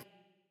 Like,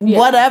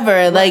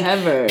 whatever.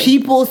 Like,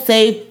 people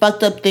say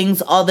fucked up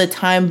things all the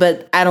time,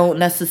 but I don't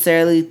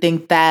necessarily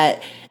think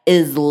that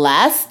is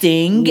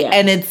lasting.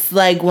 And it's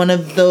like one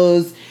of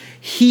those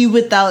he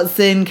without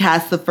sin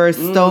cast the first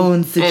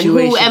stone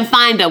situation. And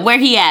find him. Where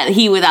he at?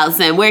 He without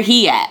sin. Where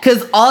he at?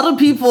 Because all the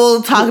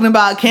people talking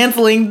about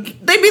canceling,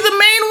 they be the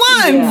main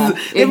ones.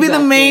 Yeah, they be the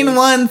main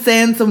ones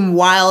saying some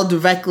wild,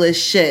 reckless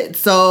shit.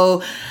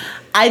 So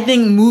I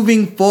think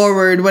moving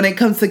forward when it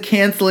comes to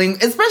canceling,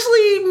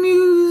 especially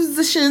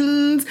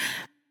musicians,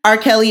 R.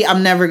 Kelly,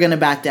 I'm never gonna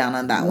back down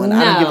on that one. No.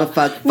 I don't give a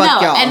fuck.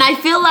 Fuck y'all. And I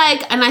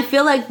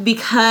feel like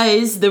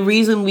because the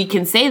reason we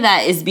can say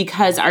that is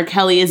because R.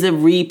 Kelly is a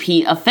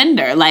repeat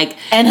offender, like,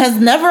 and has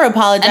never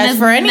apologized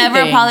for anything.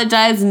 Never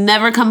apologized,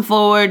 never come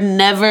forward,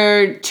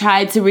 never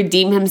tried to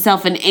redeem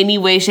himself in any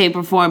way, shape,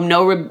 or form.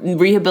 No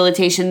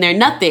rehabilitation there,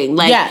 nothing.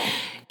 Like, yeah.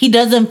 He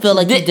doesn't feel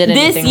like he did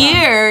anything this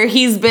year, wrong.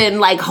 He's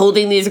been like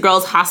holding these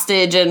girls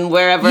hostage and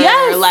wherever.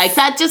 Yes. Like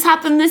that just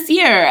happened this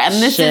year. And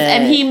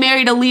and he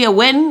married Aaliyah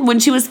when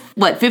she was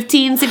what,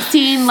 15,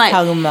 16? Like,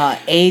 talking about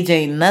age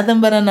ain't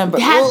nothing but a number.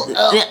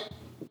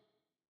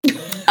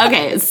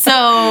 Okay,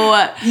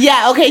 so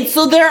yeah, okay,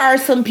 so there are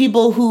some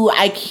people who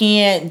I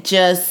can't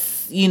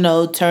just,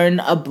 turn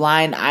a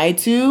blind eye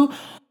to.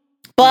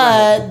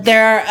 But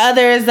there are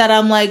others that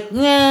I'm like,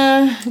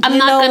 I'm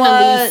not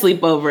gonna lose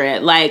sleep over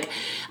it. Like,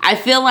 I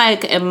feel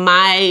like in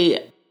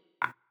my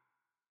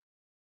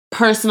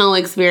personal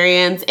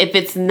experience, if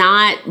it's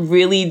not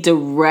really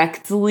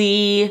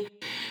directly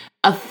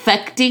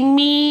affecting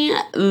me,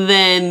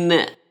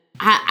 then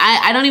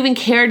I don't even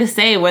care to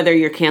say whether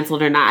you're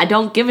canceled or not. I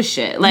don't give a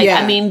shit. Like,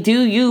 I mean,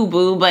 do you,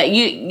 boo? But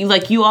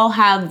you all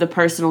have the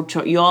personal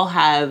you all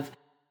have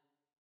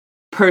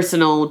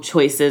personal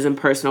choices and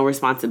personal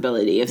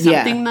responsibility. If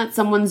something that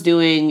someone's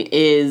doing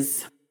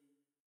is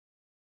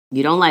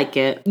you don't like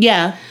it.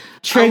 Yeah.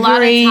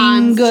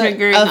 Triggering,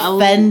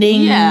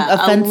 offending,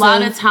 offensive. A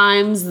lot of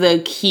times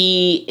the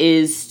key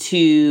is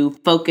to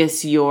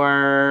focus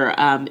your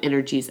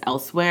energies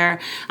elsewhere.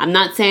 I'm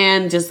not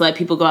saying just let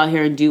people go out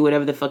here and do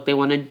whatever the fuck they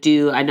want to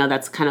do. I know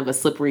that's kind of a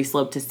slippery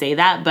slope to say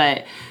that,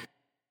 but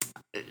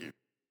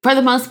for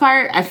the most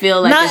part, I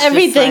feel like not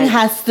everything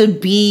has to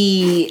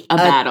be a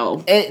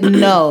battle.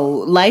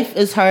 No, life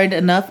is hard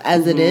enough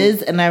as it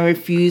is, and I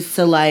refuse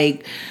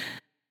to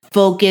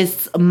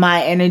focus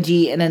my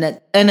energy and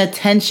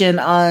attention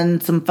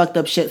on some fucked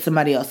up shit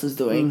somebody else is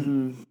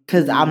doing,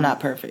 because I'm not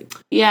perfect.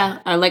 Yeah,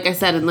 like I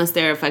said, unless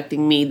they're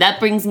affecting me. That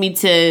brings me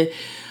to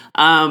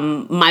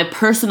my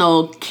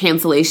personal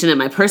cancellation in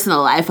my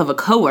personal life of a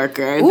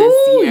coworker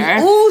this year.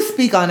 Ooh,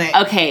 speak on it.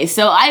 Okay,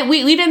 so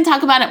we didn't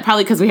talk about it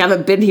probably because we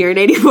haven't been here in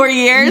 84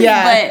 years.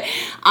 Yeah.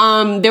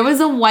 But there was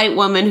a white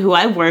woman who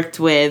I worked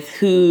with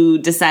who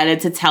decided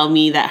to tell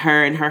me that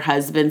her and her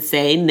husband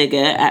say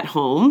nigga at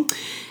home.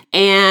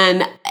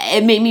 And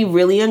it made me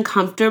really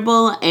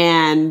uncomfortable,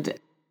 and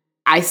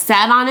I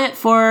sat on it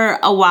for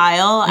a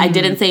while. I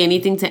didn't say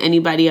anything to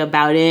anybody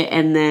about it,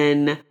 and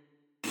then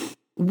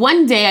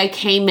one day I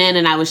came in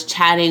and I was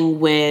chatting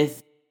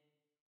with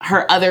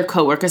her other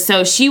coworker.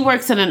 So she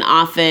works in an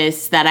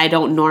office that I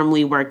don't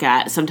normally work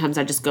at. Sometimes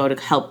I just go to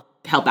help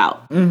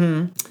out.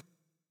 Mm-hmm.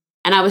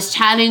 And I was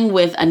chatting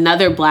with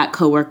another black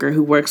coworker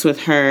who works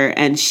with her,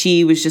 and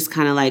she was just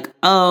kind of like,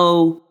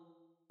 oh,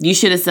 you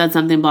should have said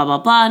something, blah, blah,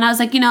 blah. And I was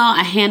like,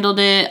 I handled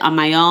it on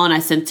my own. I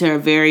sent her a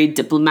very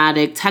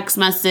diplomatic text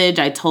message.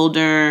 I told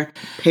her...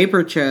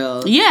 Paper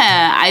trail.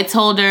 Yeah. I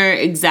told her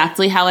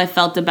exactly how I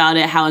felt about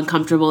it, how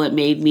uncomfortable it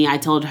made me. I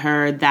told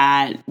her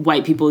that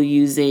white people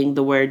using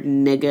the word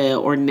nigga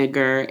or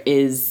nigger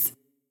is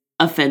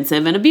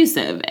offensive and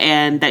abusive,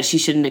 and that she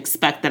shouldn't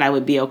expect that I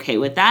would be okay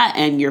with that.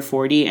 And you're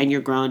 40 and you're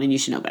grown and you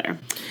should know better.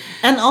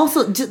 And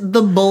also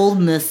the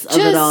boldness of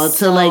it all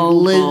to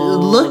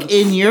look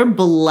in your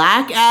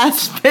black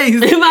ass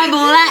face.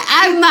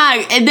 I'm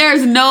not, and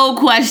there's no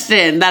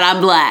question that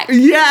I'm black.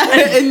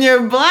 Yeah, in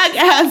your black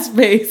ass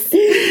face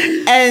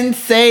and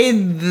say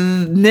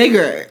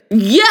nigger.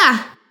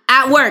 Yeah.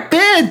 At work.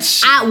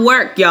 Bitch. At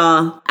work,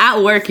 y'all.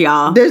 At work,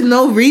 y'all. There's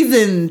no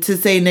reason to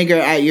say nigger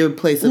at your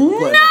place of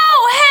employment. No,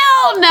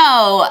 hell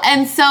no.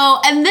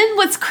 And then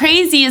what's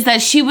crazy is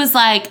that she was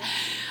like,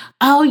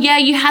 oh, yeah,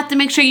 you have to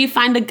make sure you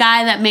find a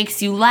guy that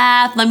makes you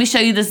laugh. Let me show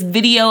you this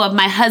video of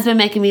my husband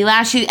making me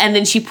laugh. And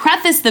then she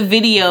prefaced the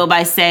video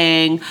by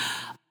saying,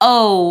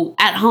 oh,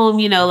 at home,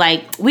 we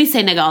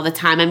say nigga all the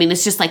time. I mean,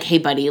 it's just like, hey,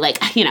 buddy, like,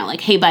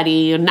 hey,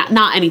 buddy,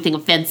 not anything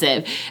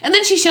offensive. And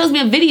then she shows me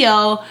a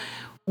video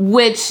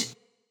which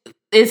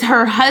is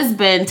her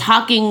husband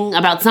talking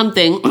about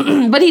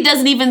something, but he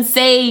doesn't even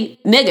say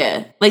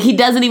nigga. Like, he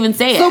doesn't even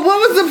say it. So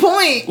what was the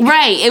point?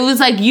 Right. It was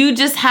like, you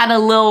just had a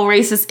little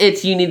racist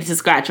itch you needed to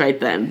scratch right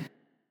then.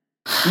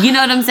 You know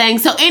what I'm saying?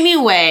 So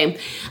anyway,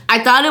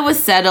 I thought it was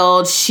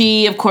settled.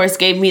 She, of course,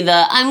 gave me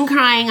the, I'm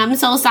crying, I'm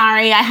so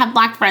sorry, I have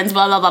black friends,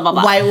 blah, blah, blah, blah,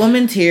 blah. White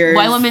woman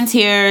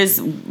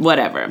tears,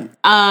 whatever.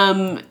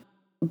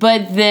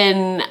 But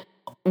then...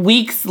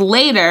 weeks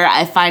later,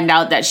 I find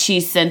out that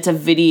she sent a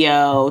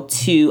video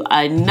to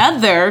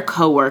another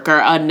coworker,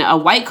 a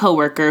white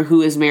coworker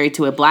who is married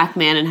to a black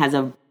man and has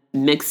a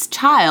mixed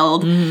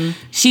child. Mm-hmm.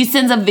 She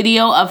sends a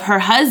video of her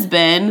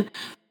husband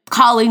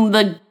calling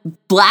the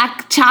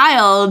black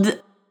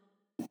child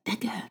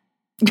nigga.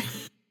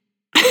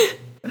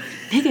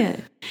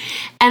 Nigga.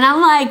 And I'm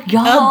like,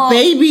 y'all. A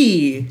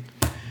baby.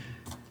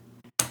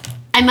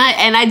 And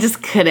I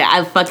just couldn't.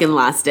 I fucking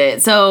lost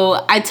it.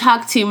 So I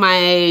talked to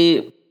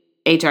my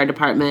HR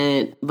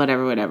department,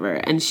 whatever,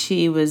 and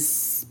she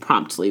was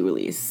promptly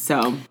released.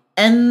 So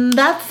And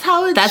that's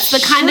how it That's the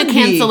kind of should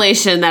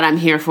cancellation that I'm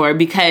here for,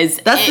 because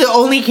that's the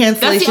only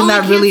cancellation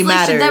that really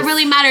matters. That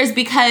really matters,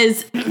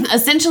 because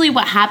essentially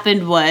what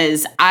happened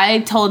was I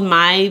told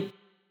my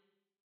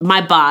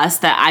boss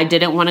that I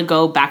didn't want to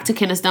go back to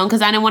Kennestone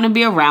because I didn't want to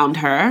be around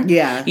her.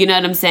 Yeah. You know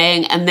what I'm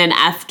saying? And then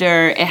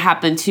after it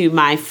happened to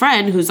my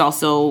friend, who's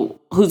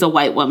a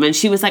white woman,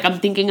 she was like, I'm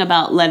thinking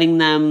about letting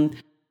them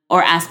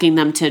or asking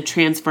them to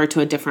transfer to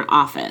a different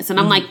office. And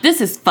I'm like,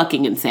 this is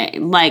fucking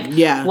insane. Like,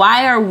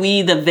 why are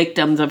we, the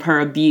victims of her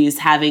abuse,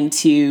 having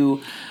to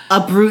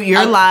uproot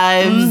your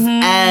lives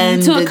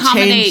and to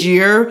change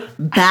your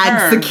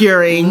bag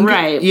securing?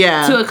 Right.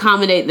 Yeah. To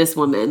accommodate this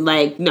woman.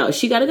 Like, no,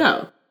 she gotta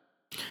go.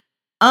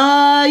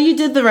 You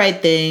did the right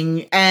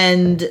thing.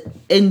 And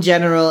in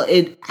general,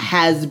 it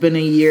has been a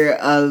year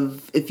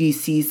of, if you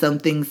see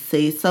something,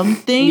 say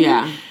something.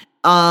 Yeah.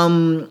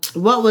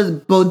 What was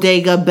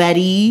Bodega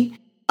Betty?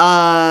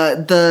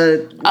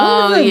 The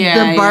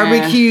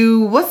barbecue.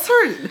 Yeah. What's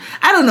her?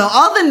 I don't know.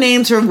 All the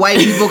names for white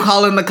people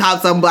calling the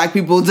cops on black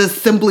people,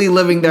 just simply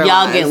living their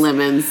lives. Y'all get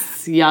lemons.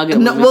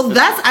 Well,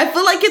 I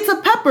feel like it's a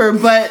pepper,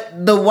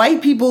 but the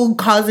white people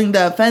causing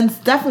the offense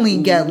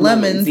definitely get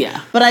lemons. Yeah.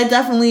 But I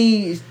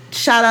definitely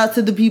shout out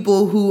to the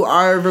people who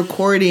are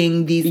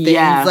recording these things.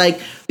 Yeah.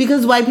 Like,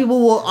 because white people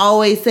will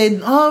always say,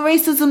 oh,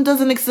 racism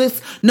doesn't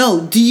exist.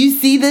 No, do you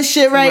see this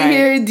shit right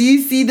here? Do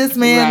you see this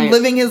man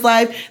living his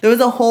life? There was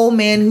a whole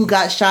man who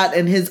got shot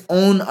in his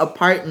own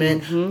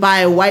apartment by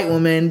a white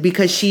woman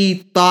because she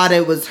thought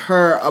it was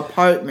her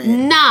apartment.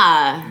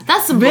 Nah,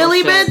 that's some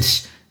really, bullshit.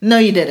 Bitch? No,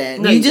 you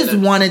didn't. You just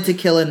wanted to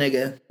kill a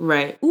nigga.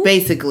 Right.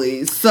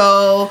 Basically.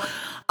 So,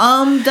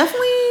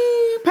 definitely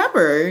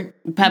Pepper.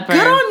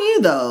 Good on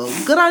you, though.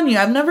 Good on you.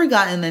 I've never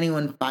gotten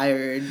anyone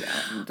fired.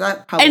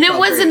 And it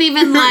wasn't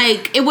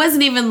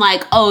even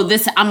like, oh,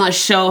 this, I'm going to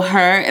show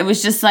her. It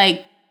was just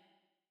like,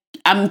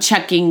 I'm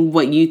checking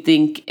what you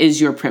think is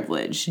your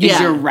privilege, is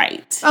your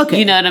right. Okay.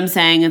 You know what I'm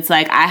saying? It's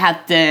like, I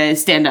have to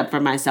stand up for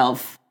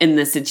myself in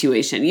this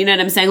situation. You know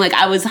what I'm saying? Like,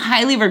 I was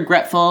highly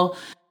regretful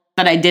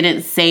that I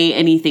didn't say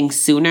anything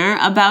sooner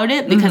about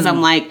it, because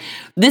I'm like,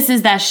 this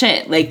is that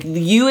shit. Like,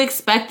 you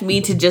expect me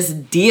to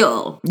just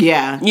deal.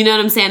 Yeah. You know what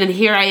I'm saying? And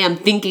here I am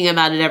thinking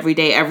about it every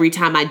day, every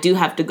time I do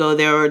have to go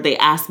there, or they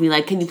ask me,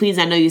 like, can you please,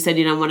 I know you said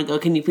you don't want to go,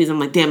 can you please? I'm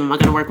like, damn, am I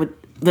going to work with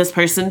this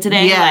person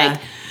today? Yeah.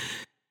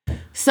 Like,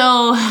 so,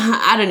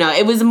 I don't know.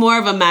 It was more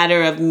of a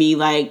matter of me,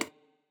 like,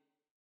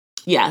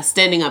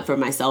 standing up for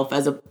myself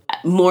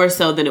more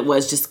so than it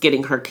was just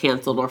getting her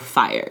canceled or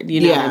fired.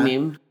 You know what I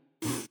mean?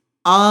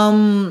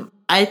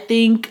 I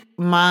think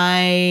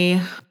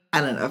I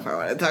don't know if I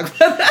want to talk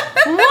about that.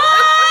 What?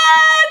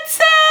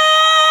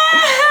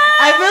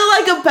 I feel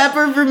like a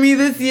pepper for me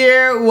this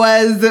year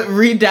was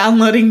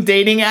re-downloading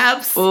dating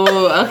apps.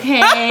 Oh,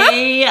 okay.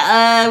 We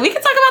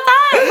can talk about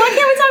that. Why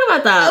can't we talk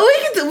about that?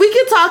 We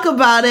could talk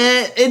about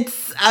it.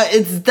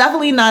 It's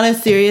definitely not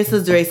as serious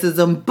as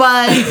racism,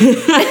 but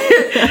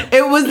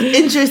it was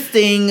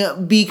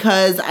interesting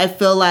because I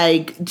feel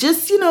like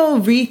just,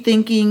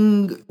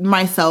 rethinking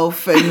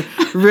myself and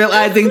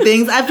realizing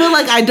things. I feel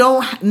like I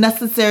don't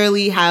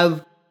necessarily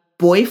have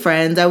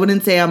boyfriends. I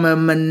wouldn't say I'm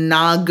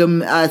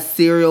a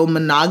serial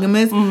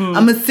monogamous.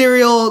 I'm a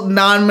serial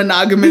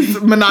non-monogamous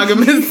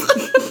monogamous.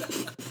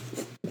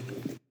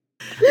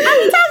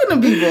 I'm talking to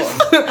people.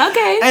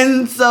 Okay.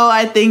 And so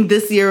I think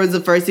this year was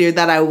the first year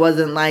that I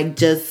wasn't like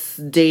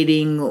just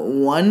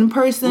dating one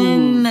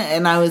person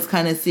and I was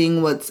kind of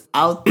seeing what's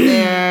out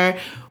there,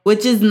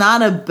 which is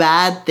not a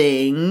bad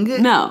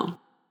thing. No.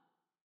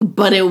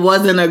 But it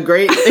wasn't a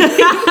great thing.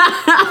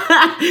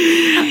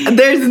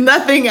 There's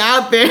nothing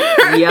out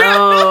there.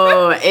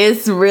 Yo,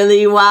 it's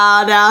really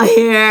wild out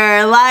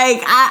here.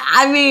 Like,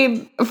 I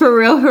mean, for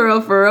real.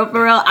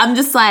 I'm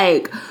just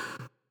like,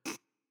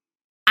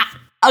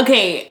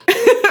 okay.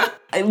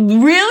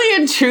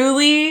 Really and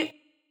truly,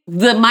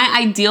 my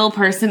ideal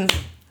person.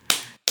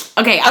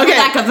 Okay, I'll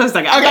back up for a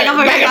second. Back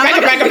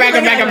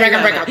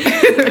up.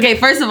 Okay,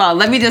 first of all,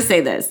 let me just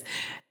say this.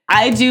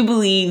 I do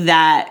believe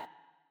that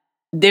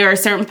there are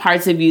certain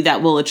parts of you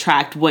that will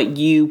attract what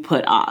you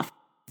put off.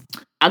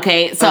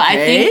 Okay, so I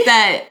think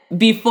that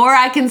before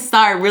I can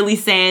start really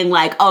saying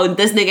like, oh,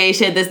 this nigga ain't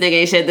shit, this nigga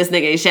ain't shit, this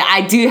nigga ain't shit,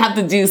 I do have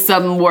to do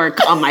some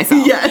work on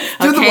myself. Yes,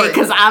 okay,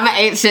 because I'm an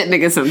ain't shit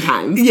nigga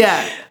sometimes.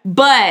 Yeah.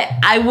 But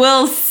I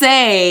will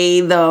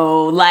say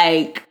though,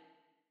 like,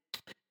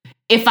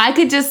 if I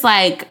could just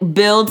like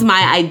build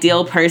my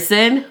ideal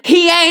person,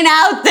 he ain't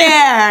out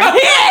there.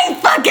 He ain't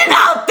fucking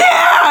out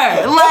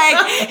there.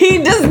 Like,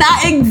 he does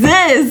not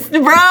exist, bro.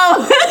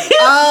 He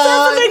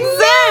doesn't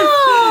exist.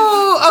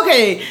 No.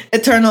 Okay,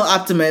 eternal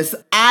optimist.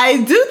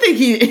 I do think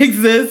he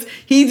exists.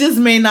 He just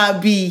may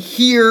not be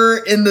here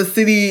in the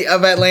city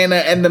of Atlanta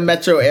and the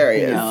metro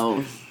areas.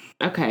 No.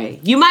 Okay.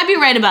 You might be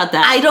right about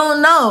that. I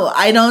don't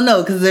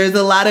know. Because there's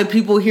a lot of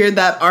people here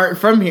that aren't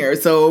from here.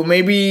 So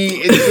maybe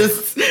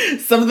it's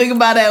just something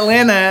about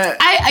Atlanta.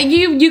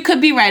 You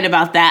could be right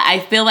about that. I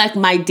feel like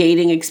my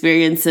dating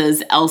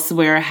experiences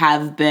elsewhere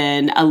have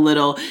been a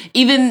little,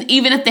 even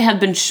if they have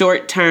been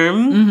short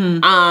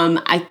term,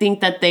 I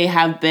think that they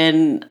have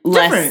been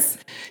less...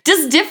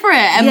 Just different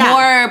and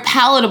more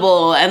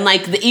palatable. And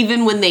like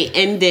even when they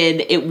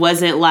ended, it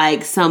wasn't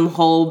like some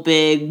whole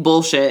big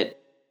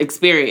bullshit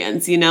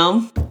experience, you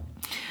know?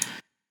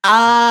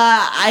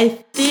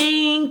 I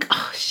think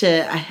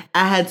I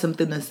had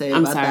something to say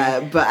about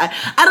that, but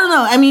I don't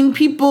know. I mean,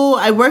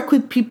 I work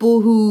with people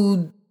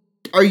who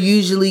are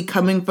usually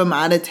coming from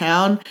out of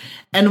town,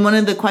 and one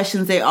of the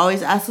questions they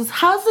always ask is,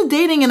 how's the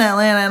dating in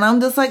Atlanta? And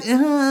I'm just like,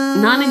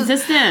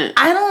 non-existent.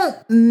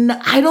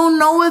 I don't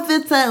know if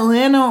it's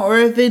Atlanta or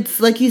if it's,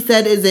 like you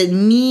said, is it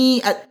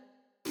me?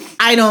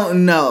 I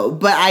don't know,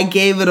 but I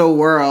gave it a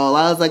whirl.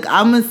 I was like,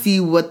 I'm gonna see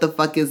what the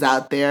fuck is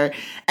out there.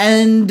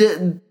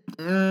 And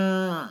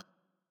I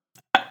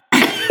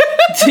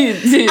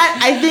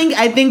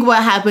think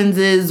what happens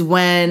is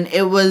when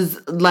it was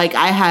like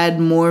I had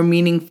more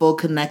meaningful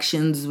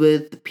connections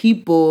with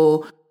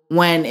people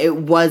when it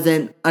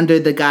wasn't under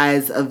the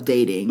guise of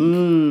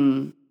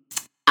dating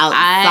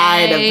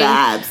outside of the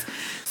apps.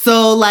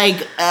 So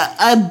like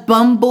a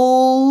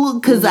Bumble,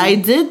 because I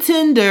did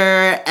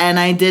Tinder and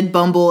I did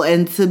Bumble,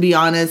 and to be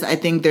honest, I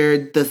think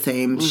they're the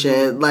same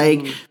shit.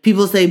 Like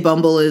people say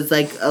Bumble is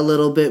like a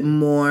little bit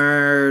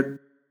more,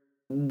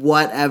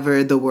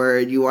 whatever the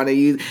word you want to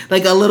use,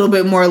 like a little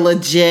bit more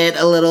legit,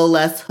 a little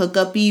less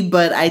hookup-y,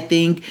 but I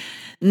think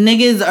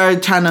niggas are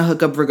trying to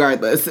hook up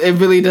regardless. It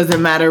really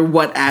doesn't matter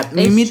what app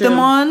you meet them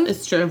on.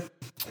 It's true.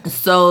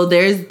 So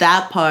there's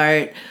that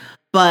part.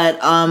 But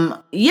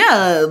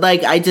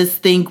like I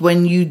just think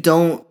when you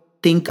don't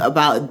think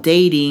about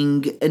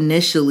dating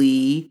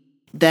initially,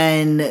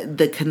 then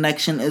the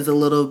connection is a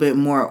little bit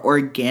more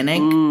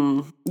organic.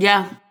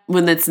 Yeah,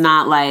 when it's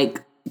not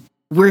like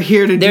we're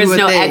here to do a thing. There's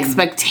no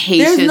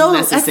expectations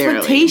necessarily.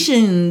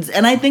 Expectations.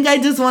 And I think I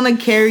just want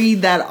to carry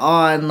that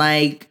on.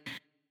 Like,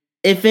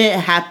 if it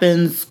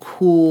happens,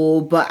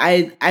 cool. But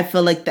I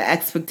feel like the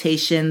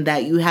expectation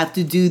that you have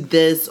to do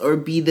this or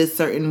be this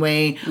certain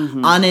way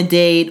on a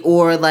date,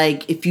 or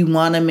like if you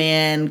want a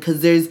man,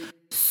 because there's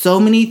so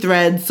many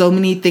threads, so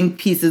many think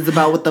pieces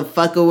about what the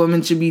fuck a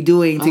woman should be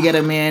doing to get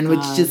a man,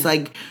 which just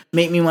like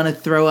make me want to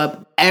throw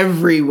up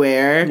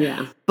everywhere.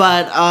 Yeah.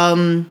 But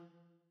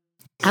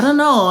I don't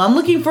know. I'm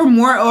looking for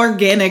more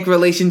organic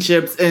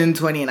relationships in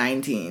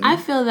 2019. I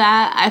feel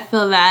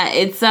that.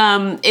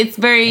 It's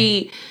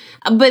very...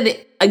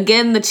 But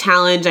again, the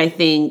challenge I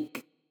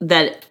think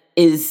that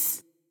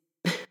is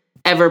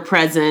ever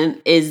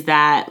present is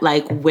that,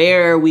 like,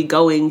 where are we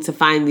going to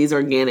find these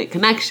organic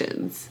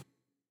connections?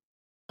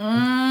 The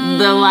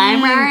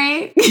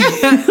library?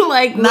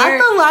 Like, not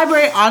the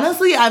library.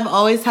 Honestly, I've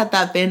always had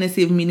that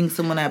fantasy of meeting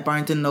someone at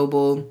Barnes &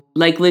 Noble.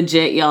 Like,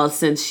 legit, y'all,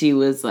 since she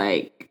was,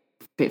 like,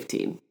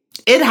 15.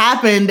 It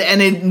happened,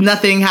 and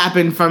nothing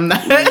happened from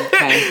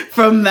that,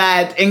 from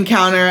that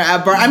encounter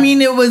at Barnes. I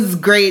mean, it was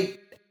great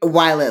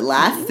while it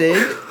lasted.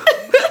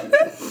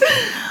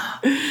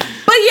 But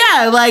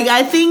yeah, like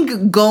I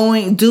think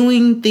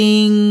doing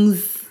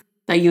things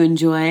that you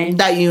enjoy,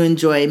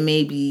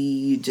 maybe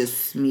you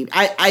just meet.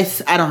 I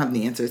don't have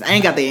the answers. I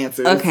ain't got the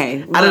answers.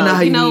 Okay. Well, I don't know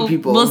how you meet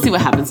people. We'll see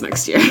what happens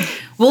next year.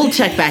 We'll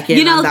check back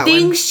in. On that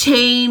things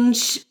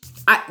change.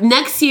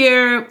 Next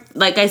year,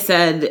 like I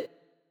said,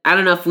 I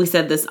don't know if we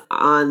said this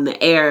on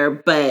the air,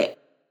 but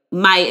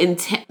my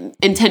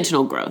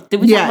intentional growth. Did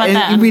we talk about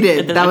that? We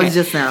did. That was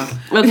just now.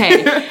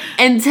 Okay.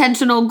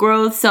 Intentional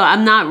growth. So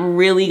I'm not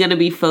really going to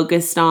be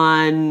focused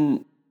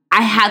on...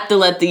 I have to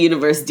let the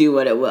universe do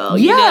what it will.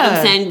 You know what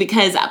I'm saying?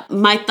 Because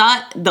my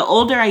thought, the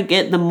older I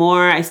get, the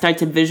more I start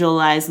to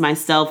visualize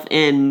myself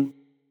in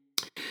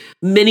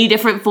many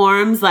different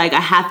forms. Like I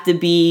have to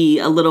be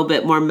a little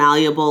bit more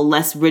malleable,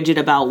 less rigid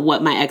about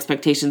what my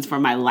expectations for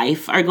my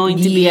life are going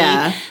to be.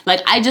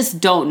 Like I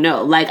just don't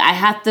know. Like I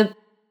have to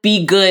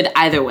be good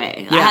either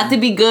way. I have to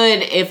be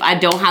good if I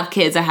don't have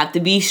kids. I have to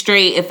be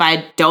straight if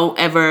I don't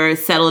ever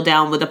settle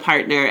down with a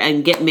partner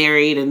and get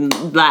married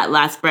and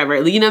last forever.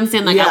 You know what I'm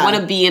saying? Like I want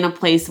to be in a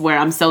place where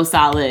I'm so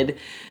solid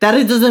that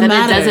it doesn't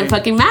matter. It doesn't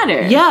fucking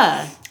matter.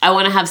 Yeah. I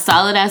want to have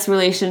solid ass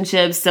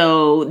relationships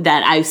so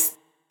that I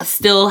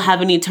still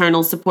have an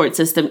eternal support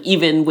system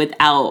even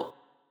without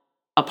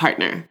a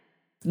partner.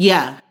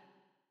 Yeah.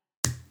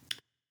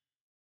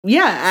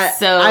 Yeah,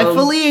 I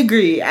fully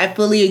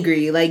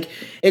agree. Like,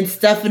 it's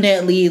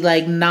definitely,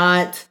 like,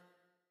 not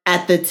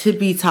at the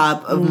tippy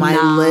top of my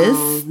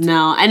list.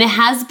 No, and it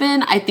has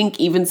been, I think,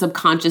 even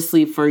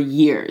subconsciously for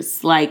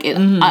years. Like,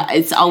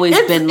 it's always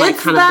been, like,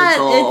 kind of the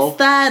goal. It's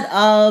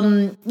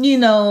that, you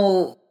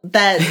know,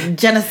 that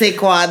je ne sais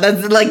quoi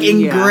that's, like,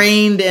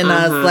 ingrained in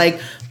us.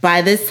 Like,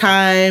 by this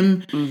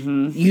time,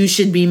 you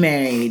should be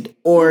married,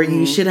 or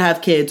you should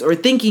have kids, or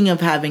thinking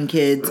of having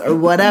kids, or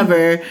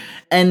whatever.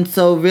 And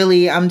so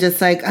really, I'm just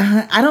like,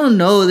 I don't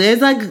know. There's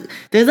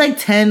like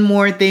 10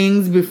 more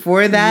things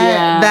before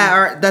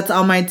that that's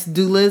on my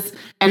to-do list.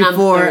 And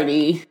before, I'm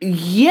 30.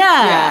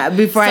 Yeah.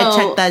 Before I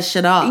check that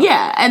shit off.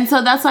 Yeah. And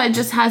so that's why it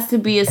just has to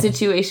be a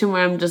situation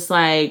where I'm just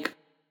like,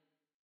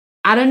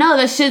 I don't know.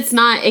 That shit's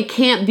not, it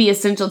can't be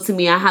essential to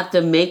me. I have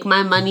to make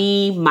my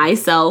money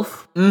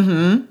myself.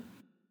 Mm-hmm.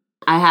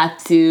 I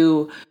have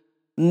to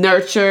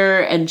nurture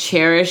and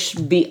cherish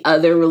the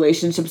other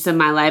relationships in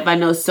my life. I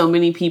know so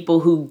many people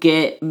who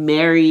get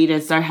married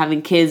and start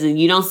having kids and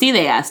you don't see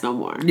their ass no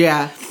more.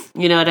 Yeah.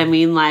 You know what I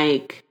mean?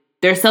 Like,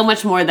 there's so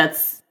much more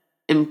that's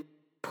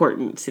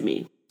important to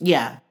me.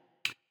 Yeah.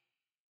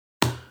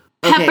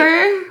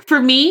 Pepper for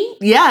me.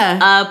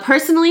 Yeah.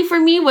 Personally for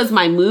me was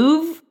my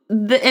move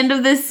the end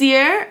of this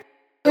year.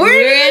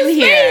 We're in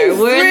here.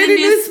 We're in the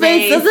new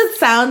space. Does it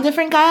sound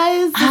different,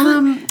 guys?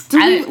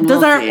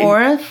 Does our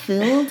aura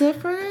feel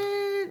different?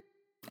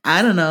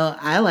 I don't know.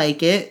 I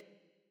like it.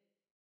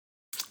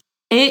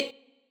 It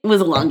was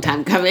a long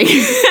time coming.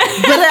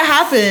 But it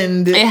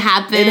happened. It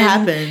happened. It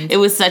happened. It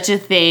was such a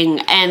thing.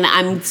 And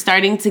I'm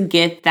starting to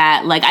get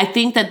that. Like, I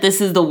think that this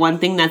is the one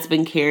thing that's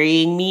been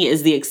carrying me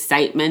is the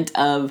excitement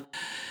of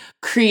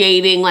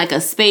creating like a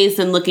space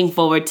and looking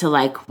forward to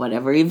like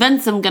whatever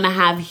events I'm gonna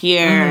have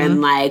here and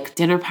like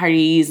dinner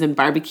parties and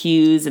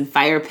barbecues and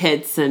fire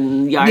pits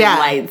and yard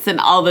lights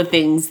and all the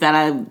things that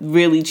I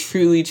really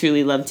truly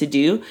truly love to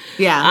do.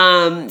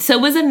 So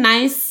it was a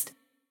nice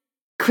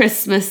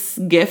Christmas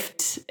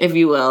gift, if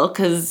you will,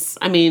 because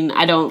I mean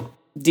I don't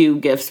do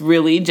gifts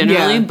really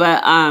generally,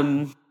 but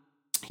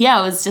it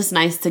was just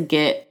nice to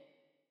get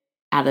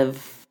out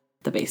of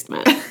the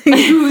basement.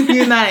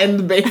 You're not in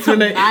the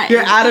basement.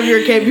 You're out of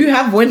your cave. You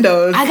have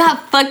windows. I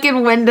got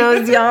fucking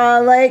windows,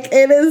 y'all. Like,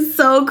 it is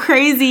so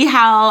crazy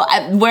how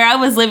where I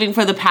was living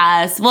for the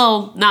past,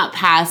 well, not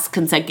past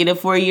consecutive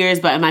 4 years,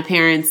 but my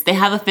parents, they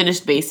have a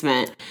finished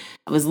basement.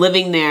 I was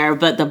living there,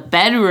 but the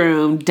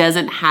bedroom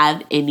doesn't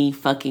have any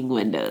fucking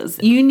windows.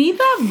 You need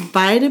that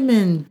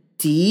vitamin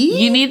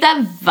D? You need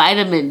that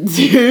vitamin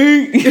D.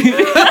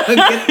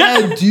 Get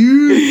that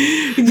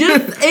D.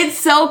 It's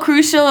so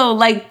crucial,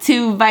 like,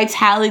 to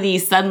vitality,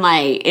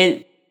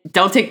 sunlight.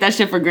 Don't take that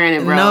shit for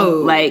granted, bro. No,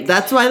 like,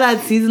 that's why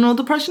that seasonal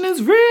depression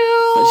is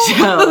real.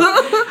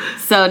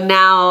 So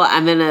now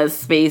I'm in a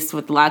space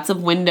with lots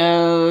of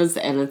windows,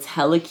 and it's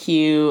hella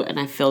cute, and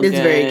I feel good. It's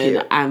very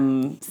cute.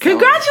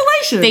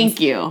 Congratulations.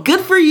 Thank you. Good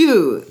for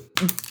you.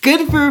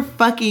 Good for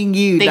fucking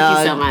you, Thank dog.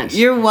 you so much.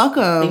 You're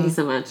welcome. Thank you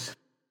so much.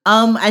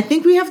 I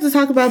think we have to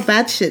talk about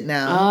bad shit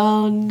now.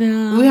 Oh,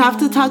 no. We have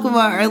to talk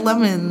about our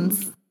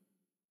lemons.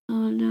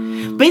 Oh,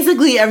 no.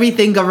 Basically,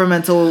 everything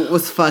governmental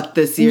was fucked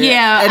this year.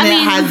 Yeah, and it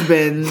has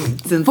been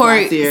since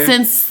last year.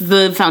 Since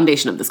the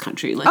foundation of this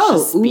country. Let's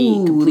just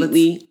be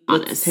completely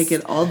honest. Let's take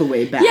it all the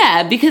way back.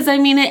 Yeah, because I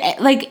mean,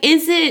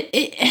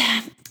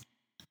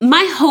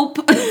 my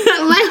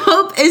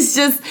hope is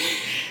just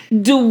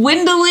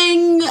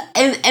dwindling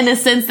in a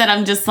sense that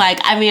I'm just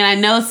like, I mean, I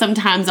know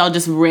sometimes I'll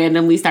just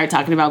randomly start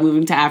talking about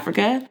moving to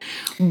Africa,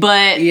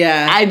 but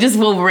I just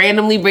will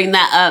randomly bring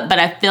that up. But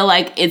I feel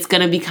like it's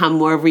going to become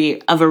more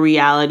of a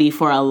reality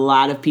for a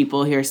lot of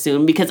people here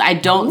soon because I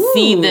don't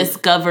see this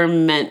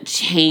government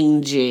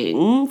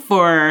changing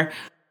for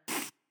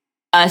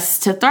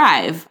us to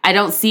thrive. I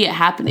don't see it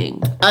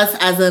happening. Us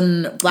as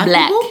in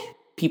black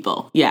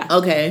people? Yeah.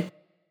 Okay.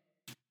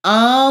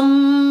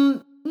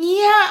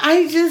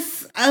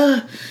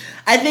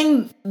 I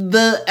think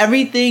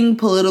everything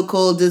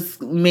political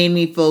just made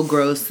me feel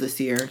gross this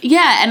year.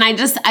 Yeah, and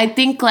I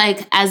think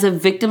like as a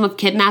victim of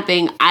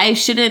kidnapping, I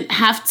shouldn't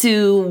have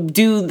to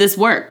do this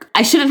work.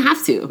 I shouldn't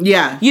have to.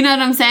 Yeah. You know what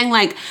I'm saying?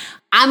 Like,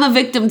 I'm a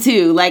victim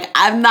too. Like,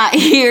 I'm not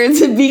here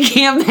to be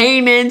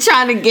campaigning,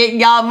 trying to get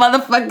y'all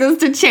motherfuckers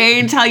to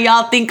change how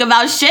y'all think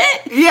about shit.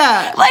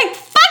 Yeah. Like,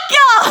 fuck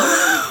y'all.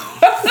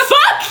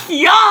 Fuck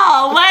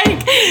y'all.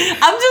 Like,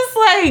 I'm just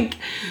like...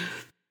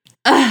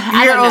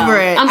 You're over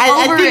it. I'm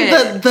over it.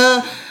 I think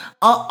the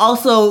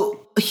also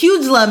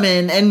huge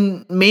lemon,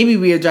 and maybe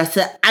we addressed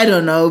it. I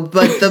don't know,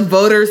 but the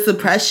voter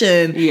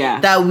suppression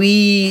that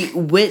we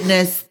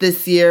witnessed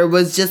this year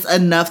was just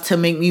enough to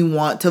make me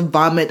want to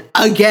vomit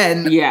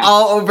again. Yeah.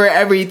 All over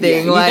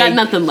everything. Yeah, you got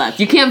nothing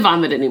left. You can't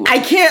vomit anymore. I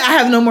can't. I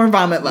have no more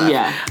vomit left.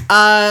 Yeah.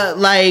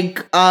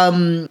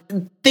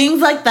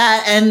 Things like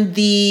that, and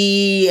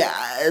the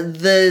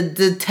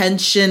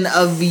detention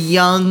of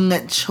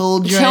young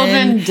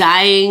children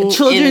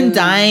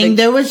dying.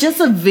 There was just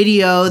a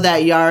video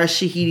that Yara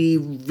Shahidi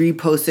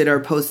reposted or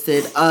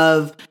posted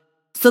of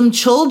some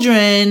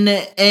children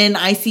in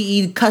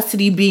ICE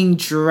custody being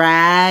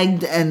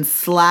dragged and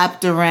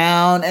slapped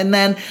around, and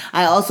then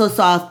I also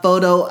saw a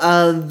photo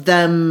of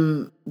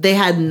them. They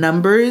had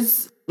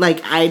numbers.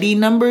 Like ID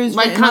numbers,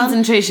 like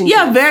concentration camps.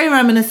 Yeah, very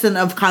reminiscent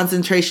of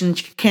concentration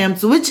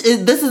camps. This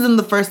isn't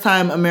the first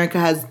time America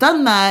has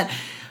done that.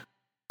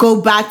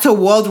 Go back to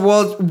World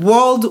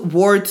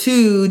War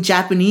II.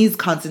 Japanese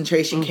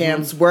concentration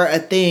camps were a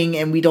thing,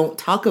 and we don't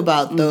talk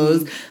about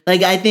those.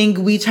 Like, I think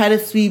we try to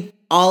sweep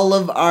all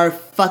of our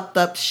fucked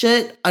up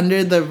shit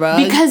under the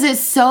rug. Because it's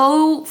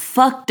so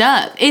fucked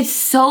up. It's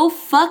so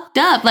fucked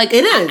up. Like,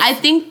 it is. I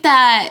think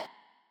that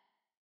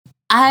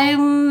I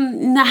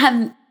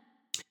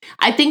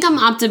think I'm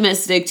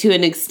optimistic to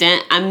an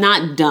extent. I'm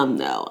not dumb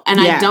though. And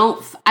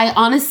I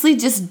honestly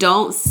just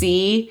don't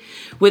see,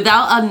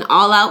 without an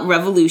all-out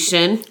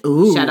revolution,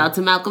 shout out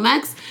to Malcolm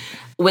X,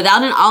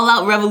 without an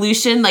all-out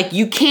revolution, like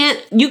you can't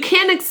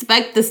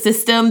expect the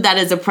system that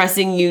is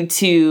oppressing you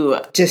to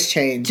just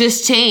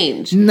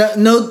change.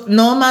 No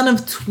amount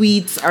of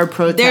tweets or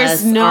protests.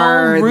 There's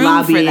no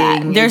room for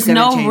that. There's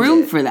no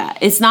room for that.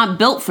 It's not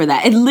built for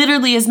that. It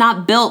literally is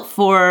not built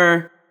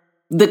for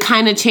the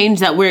kind of change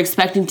that we're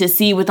expecting to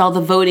see with all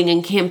the voting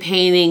and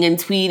campaigning and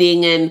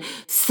tweeting and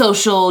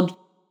social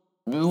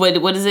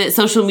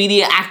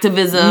media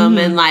activism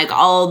and like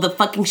all the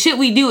fucking shit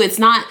we do. It's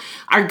not,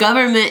 our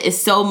government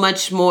is so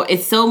much more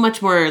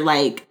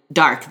like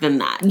dark than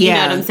that. You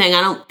know what I'm saying?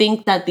 I don't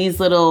think that these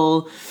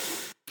little...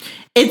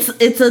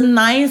 It's a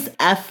nice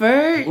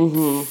effort,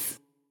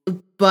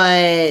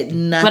 but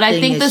nothing. But I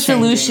think the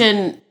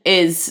solution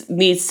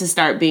needs to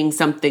start being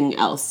something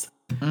else.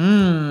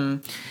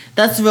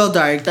 That's real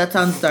dark. That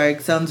sounds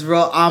dark. Sounds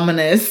real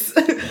ominous.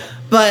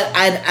 But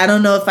I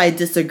don't know if I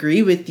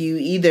disagree with you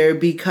either,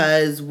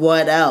 because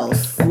what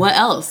else? What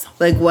else?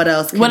 Like, what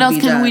else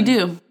can we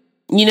do?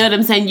 You know what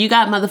I'm saying? You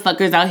got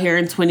motherfuckers out here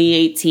in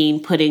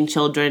 2018 putting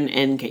children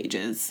in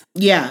cages.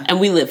 Yeah. And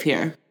we live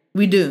here.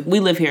 We do. We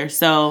live here.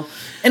 So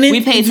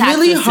we pay taxes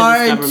really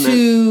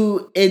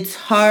it's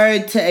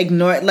hard to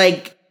ignore.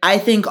 Like, I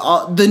think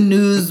the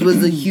news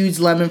was a huge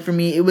lemon for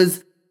me. It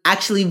was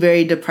actually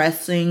very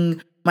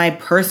depressing. My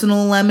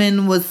personal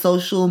lemon was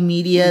social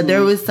media.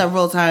 There was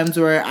several times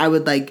where I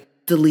would like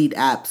delete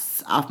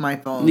apps off my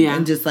phone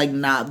and just like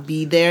not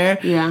be there.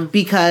 Yeah.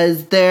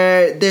 Because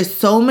there's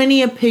so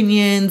many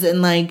opinions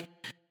and like,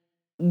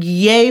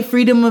 yay,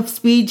 freedom of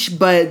speech,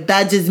 but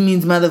that just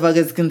means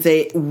motherfuckers can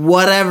say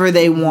whatever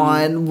they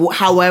want,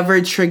 however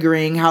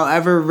triggering,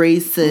 however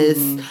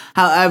racist,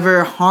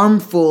 however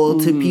harmful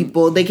to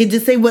people. They could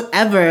just say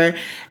whatever.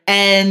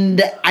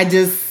 And I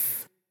just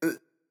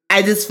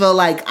feel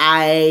like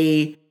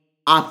I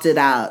opted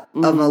out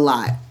of a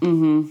lot.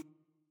 And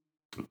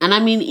I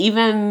mean,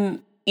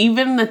 even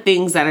the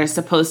things that are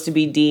supposed to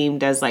be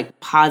deemed as like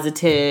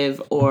positive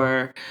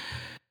or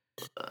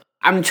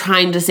I'm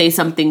trying to say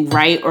something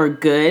right or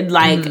good.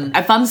 Like,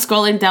 if I'm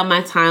scrolling down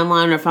my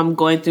timeline or if I'm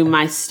going through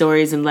my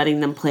stories and letting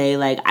them play,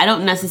 like, I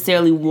don't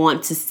necessarily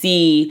want to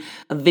see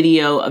a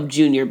video of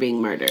Junior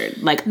being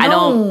murdered. Like,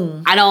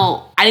 no.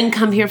 I didn't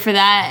come here for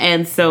that.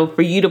 And so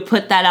for you to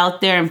put that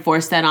out there and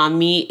force that on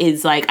me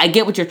is like, I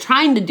get what you're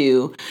trying to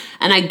do.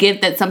 And I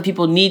get that some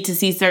people need to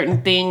see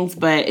certain things,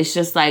 but it's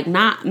just like,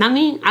 not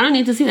me. I don't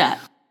need to see that.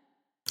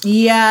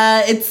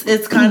 Yeah,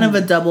 it's kind of a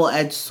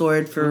double-edged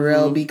sword for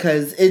real,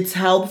 because it's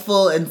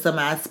helpful in some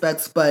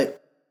aspects,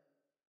 but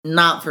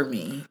not for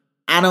me.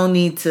 I don't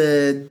need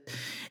to...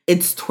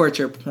 It's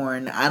torture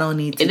porn. I don't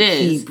need to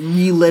keep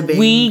reliving.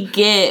 We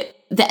get...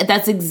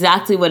 That's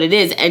exactly what it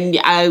is. And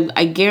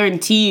I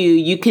guarantee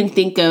you can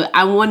think of...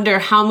 I wonder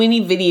how many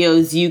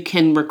videos you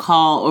can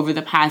recall over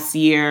the past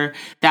year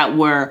that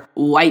were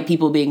white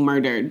people being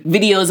murdered.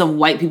 Videos of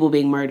white people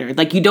being murdered.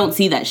 Like, you don't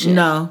see that shit.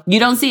 No. You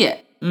don't see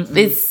it.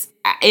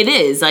 It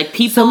is like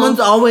people.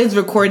 Someone's always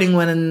recording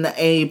when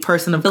a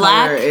person of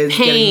color is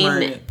getting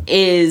murdered. Black pain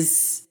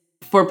is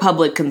for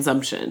public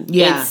consumption.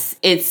 Yeah,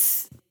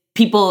 it's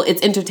people.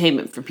 It's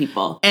entertainment for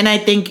people. And I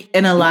think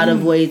in a lot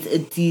of ways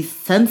it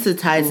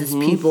desensitizes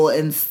people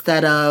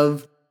instead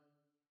of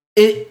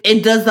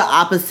it does the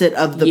opposite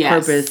of the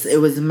purpose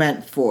it was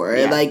meant for.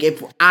 Yeah. Like,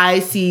 if I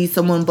see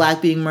someone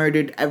Black being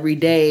murdered every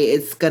day,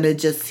 it's gonna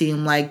just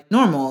seem like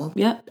normal.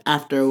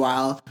 After a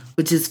while,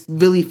 which is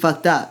really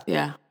fucked up.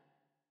 Yeah.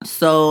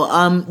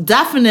 So,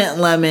 definite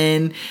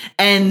lemon.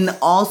 And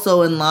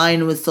also in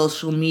line with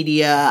social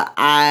media,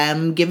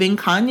 I'm giving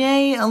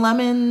Kanye a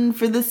lemon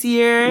for this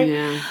year.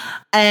 Yeah.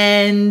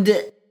 And,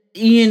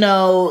 you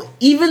know,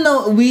 even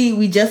though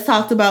we just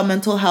talked about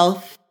mental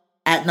health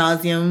ad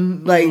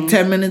nauseum like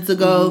 10 minutes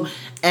ago,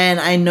 and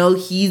I know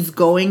he's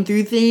going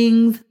through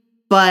things,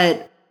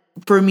 but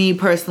for me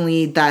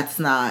personally, that's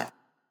not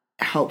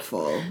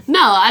helpful.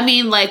 No, I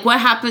mean, like, what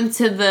happened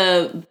to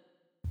the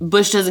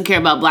Bush doesn't care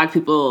about Black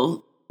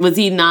people? Was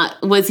he not?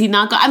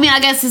 I mean, I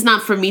guess it's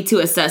not for me to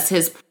assess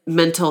his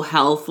mental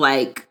health,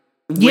 like,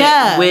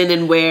 when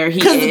and where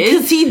he is.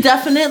 Because he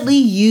definitely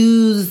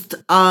used,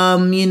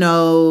 you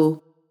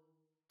know,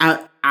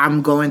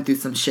 I'm going through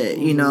some shit,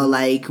 you know,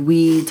 like,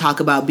 we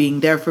talk about being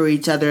there for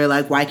each other.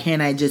 Like, why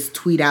can't I just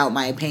tweet out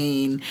my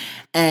pain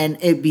and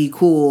it be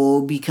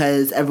cool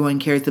because everyone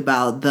cares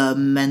about the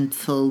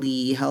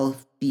mentally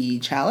healthy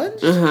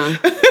challenge? That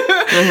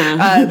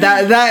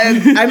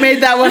I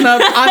made that one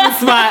up on the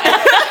spot.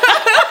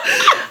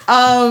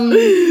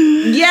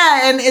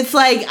 Yeah, and it's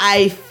like,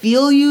 I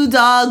feel you,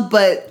 dog,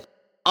 but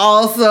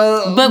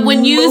also,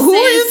 when you who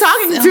are you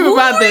talking to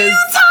about this?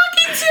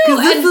 Who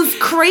are you talking to? Because this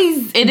is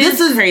crazy. This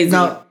is crazy.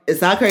 No,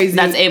 It's not crazy.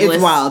 That's ableist.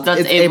 It's wild.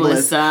 That's it's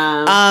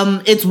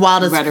ableist. It's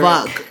wild as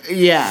rhetoric. fuck.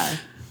 Yeah.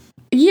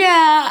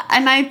 Yeah,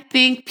 and I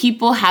think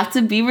people have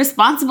to be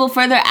responsible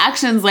for their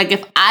actions. Like,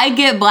 if I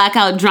get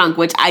blackout drunk,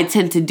 which I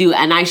tend to do,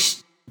 and I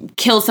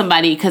kill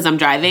somebody because I'm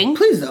driving.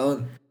 Please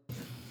don't.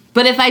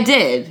 But if I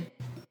did.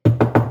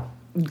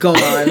 Go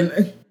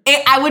on.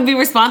 I would be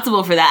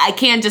responsible for that. I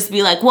can't just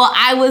be like, well,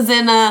 I was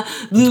in a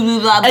blah, blah,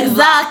 blah, blah.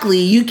 Exactly.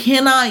 You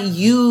cannot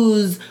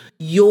use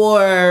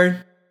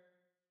your...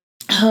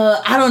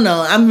 I don't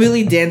know. I'm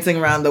really dancing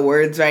around the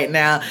words right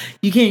now.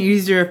 You can't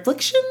use your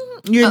affliction,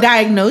 your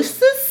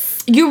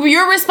diagnosis.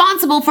 You're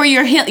responsible for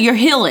your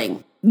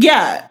healing.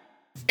 Yeah.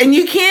 And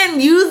you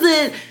can't use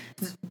it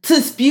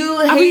to spew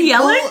hateful... Are we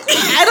yelling?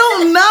 I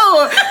don't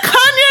know.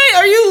 Kanye,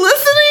 are you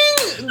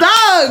listening?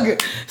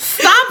 Dog,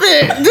 stop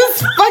it.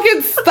 Just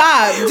fucking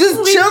stop. Just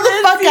chill the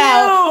fuck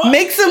out.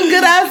 Make some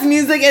good ass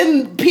music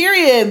and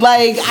period.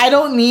 Like, I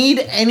don't need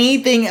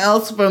anything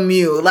else from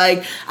you.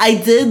 Like, I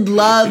did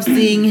love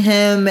seeing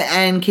him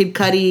and Kid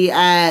Cudi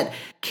at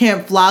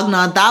Camp Flog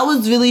Gnaw. That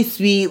was really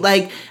sweet.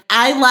 Like,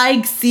 I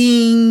like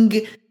seeing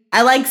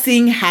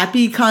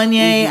happy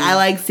Kanye. I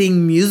like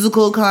seeing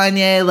musical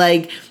Kanye.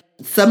 Like,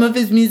 some of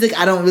his music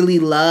I don't really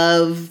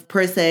love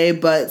per se,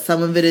 but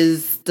some of it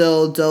is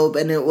still dope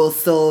and it will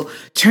still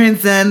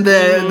transcend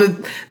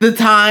the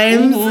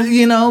times,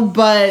 you know,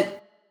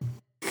 but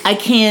I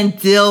can't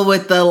deal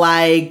with the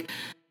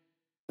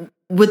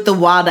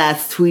wild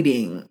ass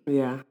tweeting.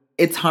 Yeah.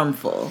 It's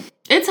harmful.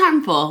 It's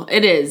harmful.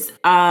 It is.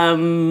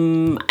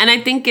 And I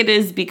think it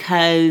is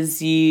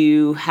because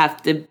you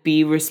have to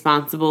be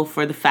responsible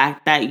for the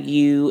fact that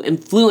you're an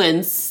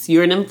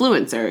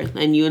influencer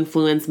and you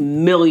influence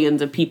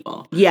millions of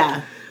people.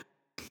 Yeah.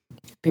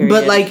 Period.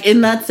 But like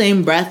in that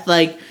same breath,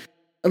 like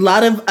a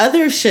lot of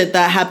other shit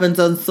that happens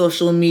on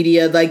social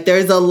media, like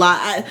there's a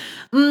lot.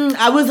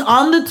 I was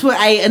on the Twitter.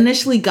 I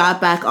initially got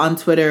back on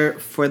Twitter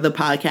for the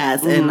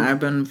podcast and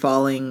I've been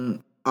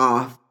falling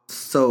off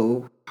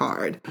so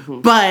hard.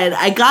 But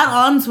I got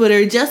on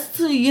Twitter just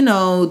to, you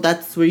know,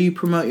 that's where you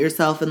promote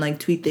yourself and like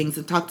tweet things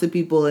and talk to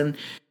people and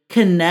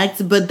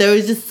connect. But there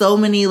was just so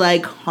many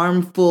like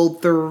harmful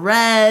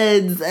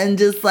threads and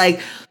just like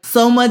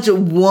so much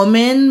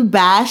woman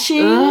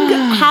bashing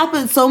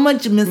happens. So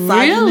much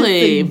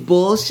misogynistic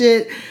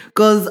bullshit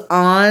goes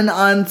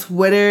on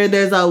Twitter.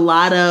 There's a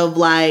lot of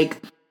like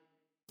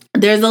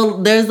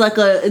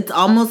it's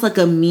almost like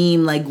a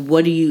meme, like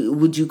would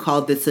you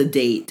call this a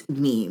date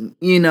meme,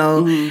 you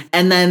know?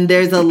 And then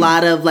there's a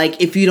lot of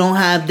like, if you don't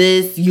have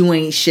this, you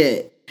ain't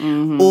shit.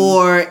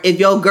 Or if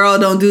your girl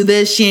don't do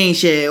this, she ain't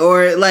shit.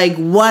 Or like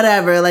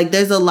whatever. Like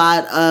there's a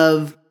lot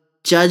of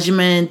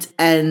judgment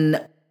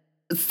and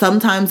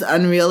sometimes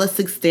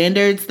unrealistic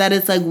standards that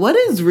it's like, what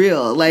is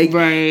real? Like,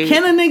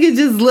 can a nigga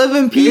just live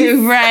in peace?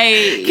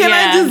 Right. Can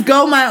I just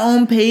go my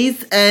own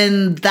pace?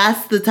 And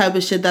that's the type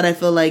of shit that I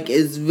feel like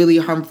is really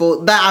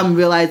harmful, that I'm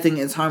realizing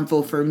is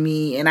harmful for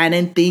me. And I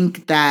didn't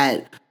think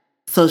that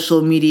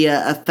social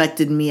media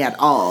affected me at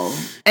all.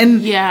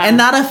 And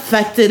not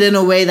affected in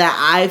a way that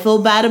I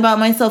feel bad about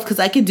myself, because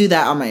I could do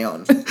that on my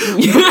own.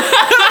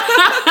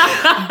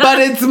 But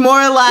it's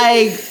more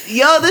like,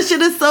 yo, this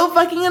shit is so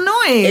fucking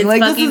annoying. It's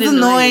like, fucking this is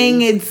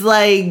annoying. It's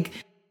like,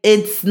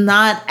 it's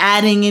not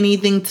adding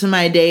anything to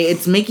my day.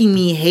 It's making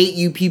me hate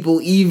you people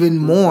even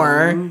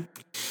more.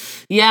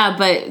 Yeah,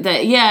 but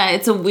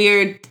it's a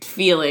weird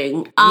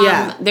feeling.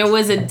 There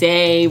was a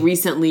day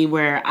recently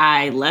where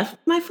I left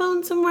my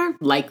phone somewhere,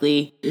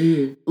 likely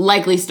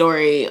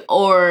story,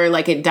 or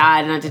like it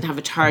died and I didn't have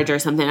a charger or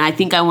something. I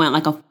think I went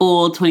like a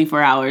full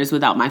 24 hours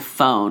without my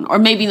phone, or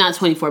maybe not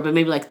 24, but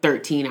maybe like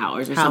 13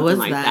 hours or something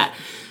like that.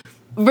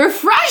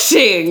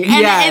 Refreshing.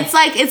 And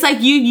it's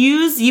like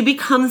you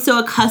become so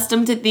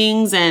accustomed to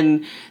things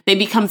and they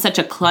become such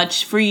a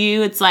clutch for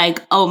you. It's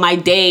like, oh, my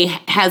day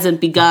hasn't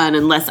begun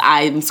unless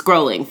I'm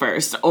scrolling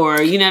first,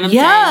 or you know what I'm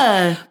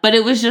saying? But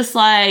it was just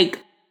like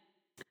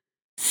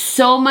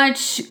so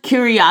much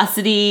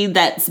curiosity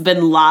that's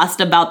been lost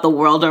about the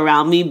world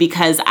around me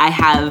because I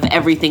have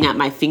everything at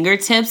my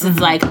fingertips. It's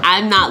like,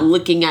 I'm not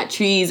looking at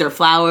trees or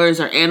flowers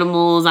or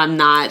animals. I'm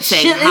not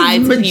saying shit hi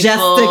to majestic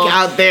people.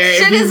 Out there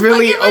Shit if you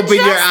really open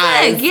majestic. your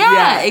eyes.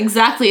 Yeah,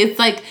 exactly. It's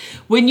like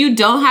when you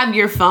don't have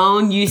your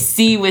phone, you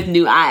see with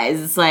new eyes.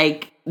 It's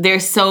like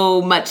there's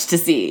so much to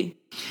see.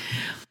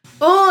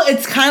 Well,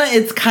 it's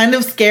kind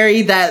of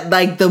scary that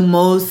like the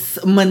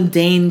most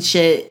mundane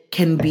shit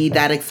can be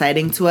that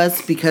exciting to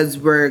us because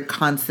we're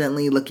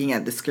constantly looking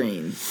at the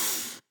screen.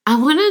 I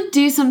want to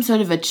do some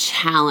sort of a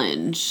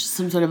challenge,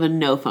 some sort of a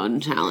no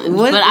phone challenge.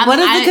 What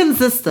does it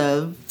consist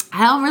of?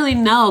 I don't really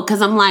know,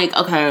 because I'm like,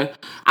 okay,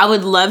 I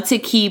would love to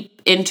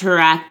keep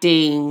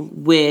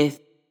interacting with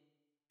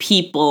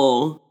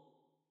people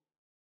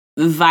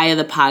via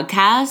the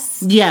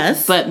podcast.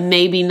 Yes. But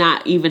maybe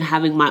not even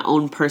having my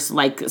own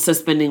like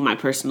suspending my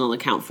personal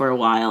account for a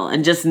while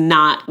and just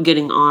not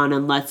getting on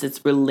unless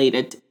it's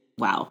related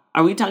wow,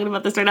 are we talking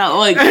about this right now?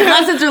 Like,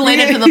 unless it's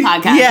related to the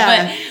podcast.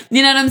 Yeah. But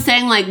you know what I'm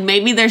saying? Like,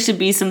 maybe there should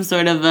be some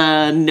sort of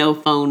a no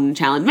phone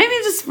challenge. Maybe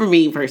just for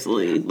me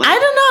personally. Like, I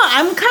don't know.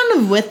 I'm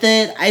kind of with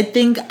it. I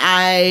think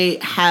I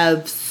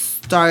have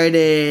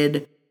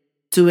started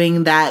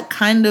doing that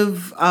kind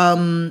of,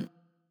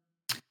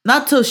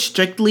 not so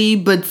strictly,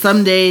 but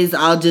some days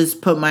I'll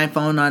just put my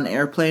phone on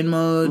airplane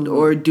mode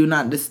or do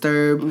not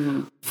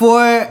disturb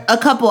for a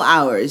couple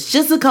hours,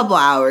 just a couple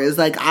hours.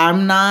 Like,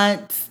 I'm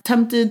not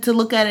tempted to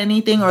look at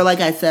anything, or like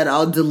I said,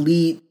 I'll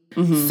delete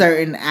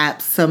certain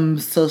apps, some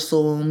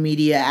social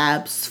media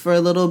apps for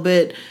a little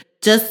bit,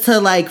 just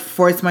to like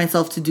force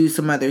myself to do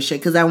some other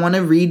shit, because I want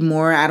to read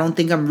more. I don't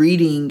think I'm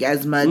reading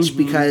as much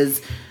because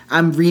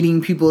I'm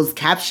reading people's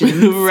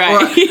captions. Right. Or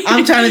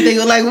I'm trying to think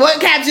of like, what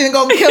caption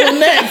gonna kill him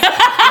next?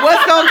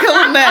 What's gonna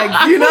kill him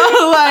next? You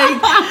know,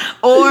 like,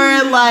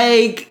 or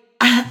like,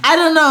 I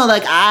don't know.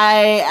 Like,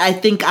 I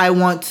think I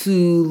want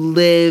to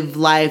live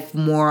life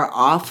more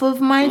off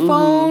of my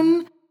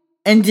phone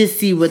and just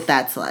see what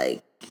that's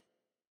like.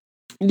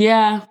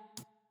 Yeah.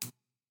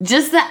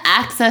 Just the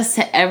access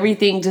to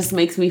everything just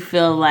makes me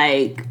feel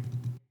like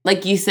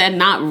you said,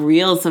 not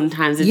real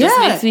sometimes. It just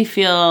makes me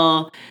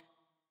feel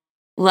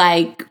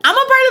like I'm a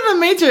part of the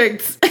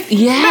Matrix.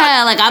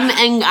 Yeah, like I'm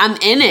in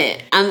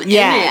it. I'm in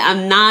it.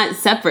 I'm not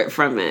separate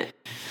from it.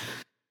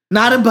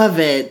 Not above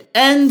it.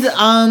 And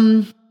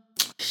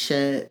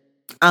shit.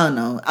 I don't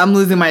know. I'm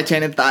losing my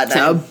train of thought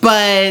now.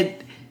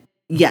 But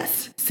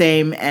yes,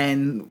 same,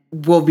 and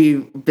we'll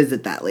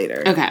visit that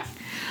later. Okay.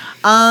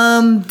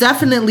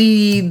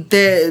 Definitely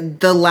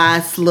the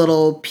last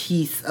little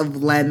piece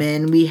of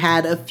lemon. We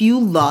had a few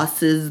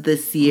losses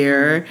this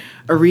year.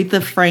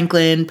 Aretha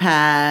Franklin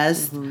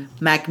passed.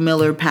 Mac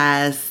Miller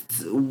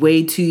passed.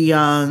 Way Too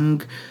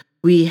Young.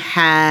 We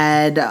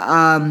had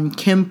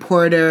Kim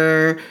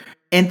Porter,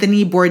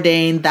 Anthony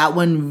Bourdain. That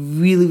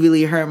one really,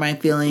 really hurt my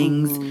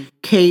feelings.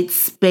 Kate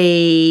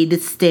Spade,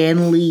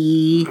 Stan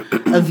Lee,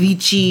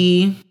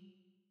 Avicii.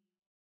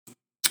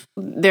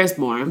 There's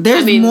more.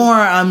 There's more,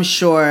 I'm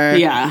sure.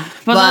 Yeah.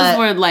 But those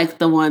were like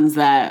the ones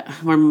that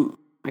were,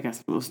 I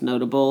guess, most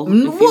notable. If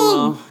you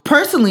will.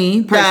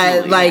 Personally,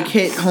 that like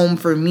hit home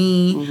for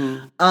me.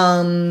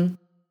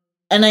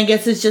 And I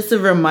guess it's just a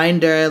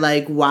reminder,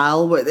 like,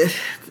 while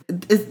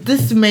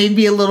this may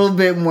be a little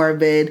bit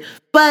morbid,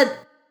 but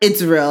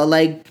it's real.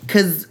 Like,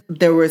 because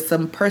there were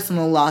some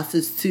personal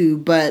losses too,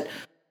 but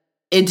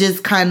it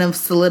just kind of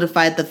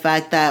solidified the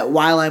fact that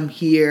while I'm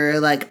here,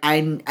 like,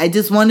 I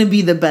just want to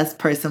be the best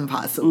person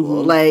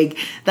possible. Like,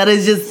 that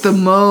is just the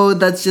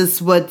mode. That's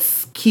just what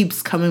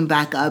keeps coming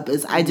back up,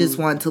 is I just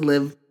want to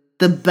live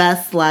the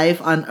best life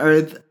on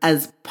earth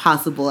as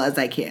possible as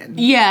I can.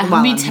 Yeah.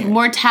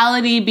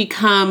 Mortality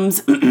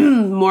becomes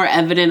more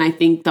evident. I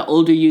think the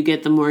older you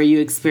get, the more you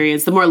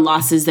experience, the more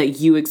losses that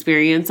you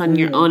experience on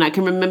your own. I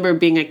can remember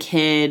being a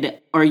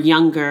kid or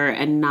younger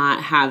and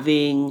not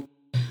having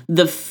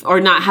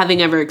not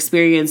having ever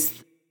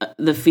experienced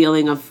the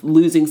feeling of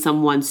losing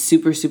someone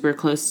super, super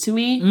close to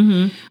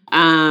me.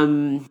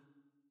 And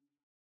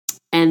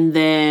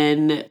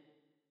then,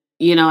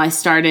 you know, I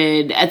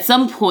started at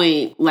some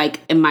point,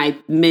 like in my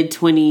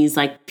mid-20s,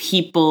 like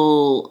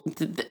people,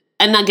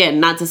 and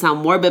again, not to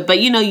sound morbid, but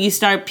you know,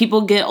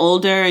 people get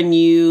older and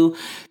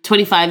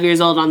 25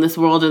 years old on this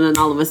world, and then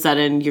all of a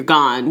sudden you're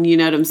gone. You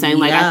know what I'm saying?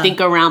 Like, I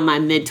think around my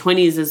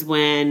mid-20s is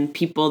when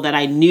people that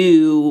I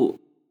knew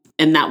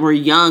and that were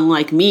young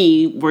like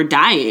me were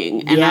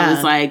dying. And I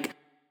was like,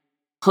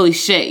 holy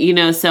shit, you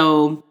know,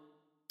 so.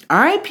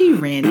 R.I.P.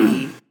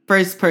 Randy.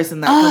 First person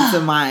that comes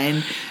to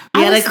mind.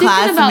 We had a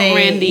classmate. About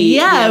Randy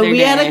we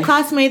had a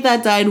classmate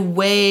that died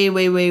way,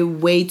 way, way,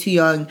 way too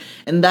young.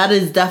 And that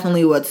is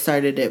definitely what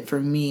started it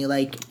for me.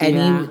 Like,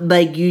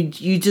 like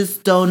you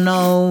just don't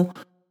know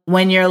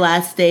when your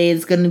last day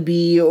is going to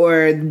be,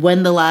 or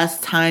when the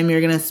last time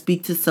you're going to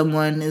speak to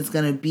someone is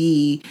going to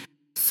be.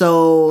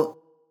 So,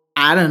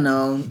 I don't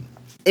know.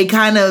 It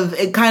kind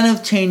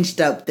of changed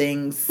up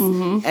things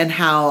and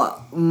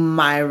how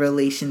my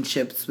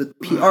relationships with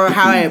people, or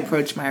how I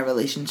approach my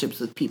relationships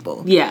with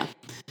people. Yeah.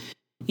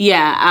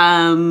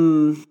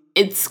 Yeah.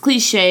 It's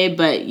cliche,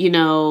 but you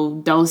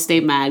know, don't stay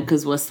mad,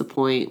 because what's the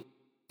point?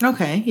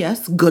 Okay.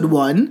 Yes. Good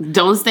one.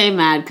 Don't stay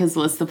mad, because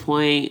what's the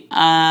point?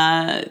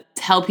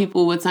 Tell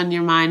people what's on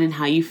your mind and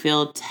how you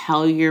feel.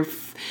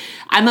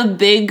 I'm a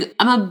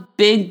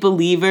big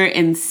believer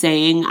in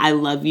saying I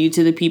love you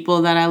to the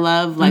people that I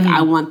love. Like,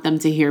 I want them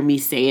to hear me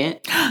say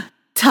it.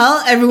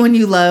 Tell everyone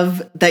you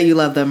love that you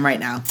love them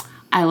right now.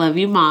 I love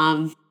you,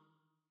 Mom.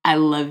 I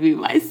love you,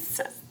 my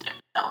sister.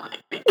 Don't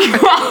make me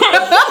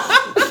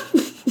cry.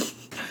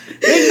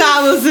 They're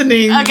not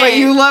listening, but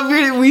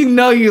we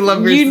know you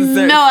love your sisters.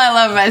 You know I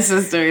love my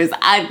sisters.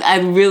 I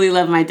really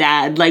love my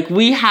dad. Like,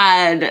 we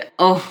had,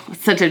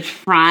 such a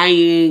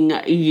trying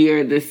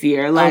year this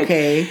year. Like,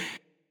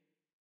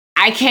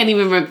 I can't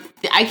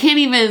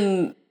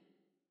even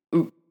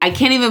I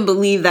can't even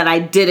believe that I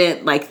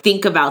didn't like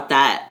think about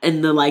that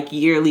in the like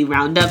yearly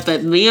roundup.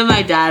 But me and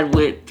my dad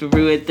went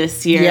through it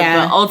this year.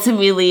 Yeah. But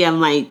ultimately, I'm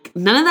like,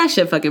 none of that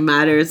shit fucking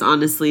matters.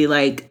 Honestly,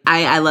 like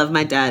I love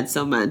my dad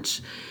so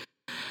much.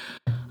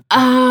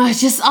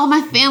 Just all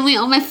my family,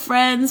 all my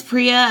friends.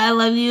 Priya, I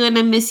love you and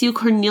I miss you.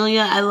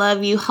 Cornelia, I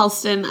love you.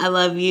 Halston, I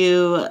love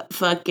you.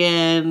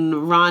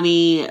 Fucking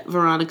Ronnie,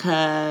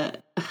 Veronica,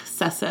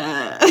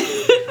 Sessa,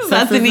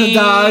 Bethany, the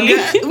dog. Me?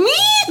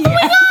 Oh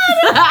my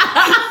god!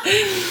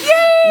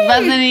 Yay!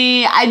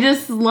 Bethany, I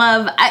just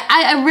love.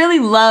 I really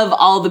love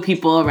all the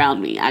people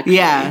around me. Actually,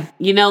 yeah.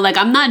 You know, like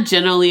I'm not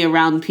generally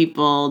around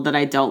people that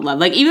I don't love.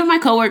 Like even my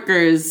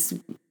coworkers.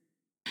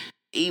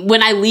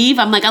 When I leave,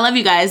 I'm like, I love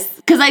you guys.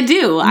 Because I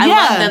do. I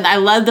love them. I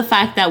love the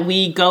fact that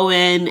we go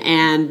in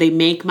and they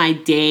make my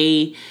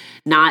day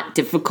not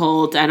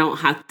difficult. I don't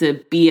have to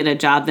be at a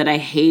job that I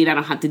hate. I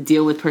don't have to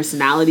deal with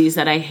personalities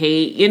that I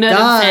hate. You know what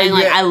I'm saying?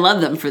 Like, I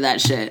love them for that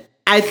shit.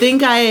 I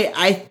think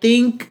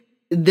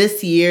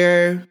this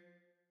year,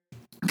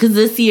 because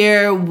this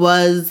year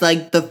was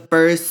like the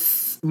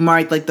first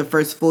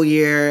full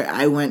year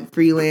I went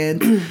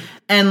freelance.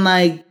 And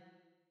like,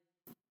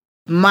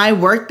 my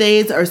work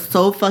days are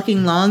so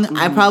fucking long. Mm-hmm.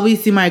 I probably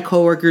see my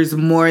coworkers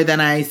more than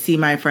I see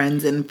my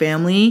friends and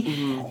family.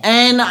 Mm-hmm.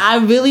 And I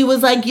really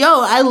was like, yo,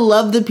 I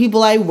love the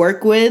people I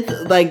work with.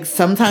 Like,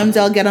 sometimes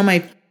I'll get on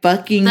my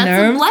fucking nerves.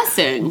 That's a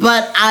blessing.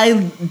 But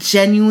I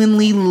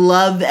genuinely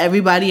love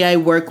everybody I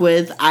work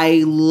with.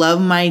 I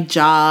love my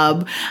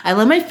job. I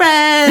love my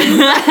friends.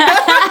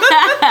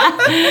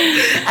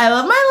 I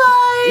love my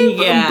life.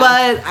 Yeah.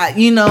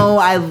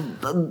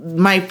 But,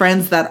 my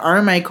friends that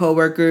are my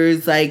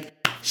coworkers, like,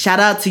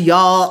 shout out to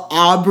y'all,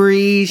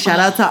 Aubrey. Shout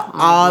out to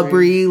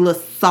Aubrey,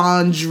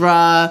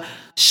 Lysandra,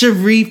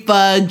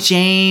 Sharifa,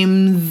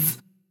 James,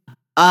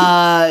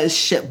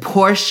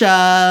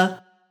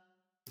 Portia,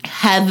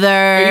 Heather.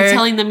 Are you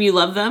telling them you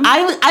love them?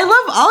 I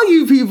love all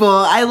you people.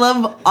 I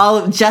love all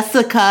of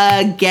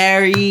Jessica,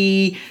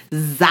 Gary,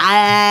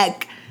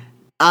 Zach,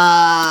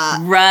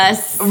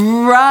 Russ,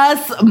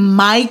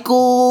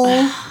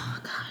 Michael.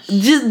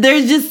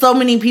 There's just so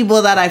many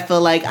people that I feel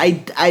like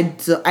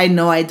I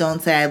know I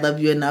don't say I love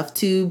you enough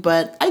to,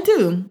 but I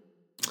do.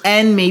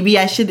 And maybe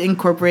I should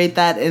incorporate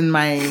that in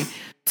my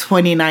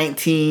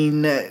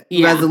 2019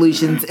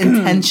 resolutions,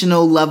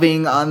 intentional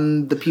loving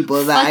on the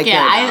people that I care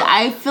about.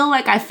 I feel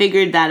like I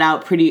figured that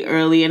out pretty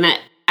early, and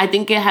I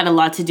think it had a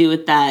lot to do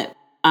with that,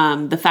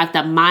 the fact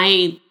that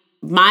my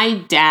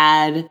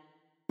dad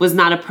was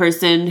not a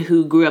person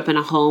who grew up in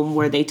a home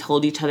where they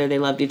told each other they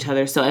loved each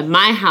other. So in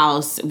my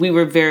house, we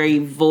were very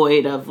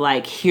void of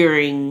like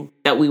hearing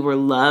that we were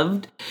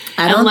loved.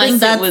 I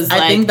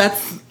think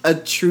that's a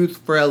truth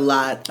for a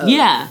lot of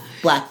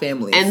Black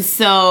families. And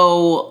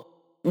so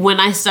when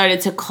I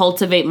started to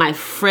cultivate my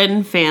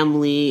friend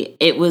family,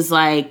 it was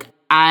like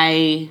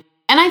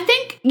and I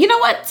think, you know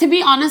what, to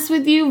be honest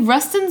with you,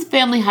 Rustin's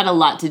family had a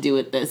lot to do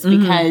with this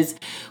because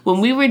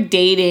when we were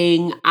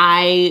dating,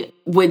 I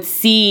would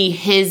see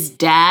his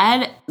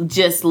dad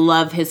just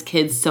love his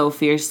kids so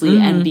fiercely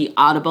and be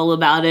audible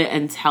about it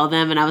and tell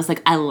them. And I was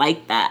like, I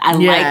like that. I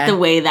like the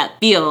way that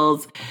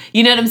feels.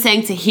 You know what I'm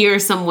saying? To hear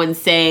someone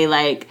say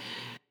like,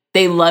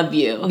 they love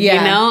you, you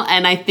know?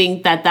 And I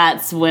think that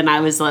that's when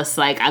I was less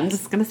like, I'm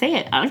just going to say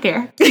it. I don't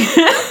care.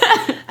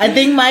 I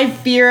think my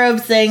fear of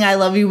saying I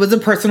love you was a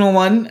personal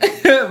one.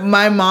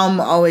 My mom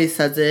always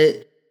says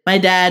it. My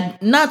dad,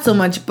 not so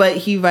much, but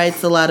he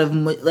writes a lot of,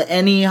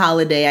 any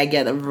holiday I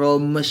get a real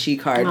mushy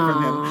card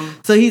from him.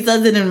 So he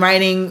says it in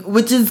writing,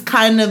 which is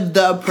kind of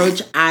the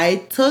approach I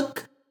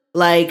took.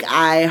 Like,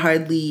 I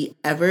hardly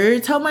ever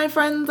tell my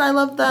friends I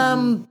love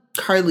them.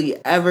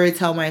 Hardly ever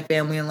tell my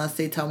family unless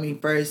they tell me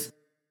first.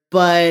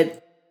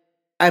 But,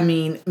 I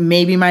mean,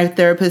 maybe my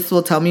therapist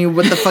will tell me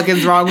what the fuck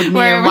is wrong with me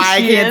and why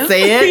I can't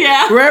say it.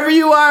 Yeah. Wherever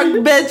you are,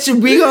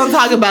 bitch, we gonna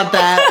talk about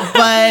that.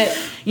 But,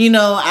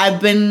 I've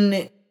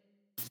been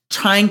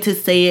trying to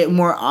say it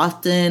more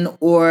often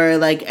or,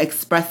 like,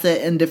 express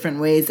it in different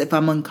ways if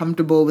I'm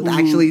uncomfortable with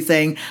actually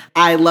saying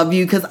I love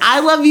you. Because I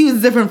love you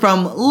is different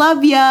from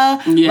love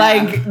ya. Yeah.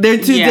 Like, they're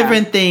two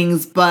different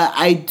things. But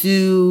I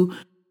do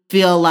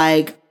feel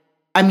like,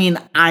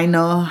 I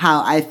know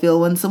how I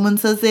feel when someone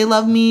says they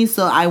love me,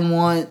 so I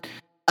want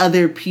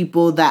other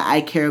people that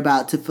I care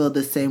about to feel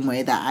the same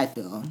way that I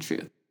feel.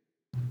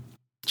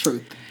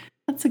 Truth.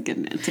 That's a good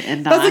note to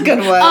end on. That's a good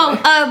one.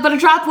 Oh, but a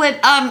droplet.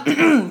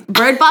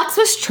 Bird Box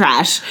was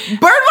trash.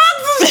 Bird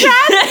Box was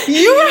trash?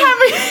 You were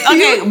having...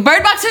 Okay,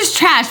 Bird Box was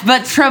trash,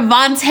 but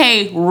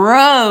Trevante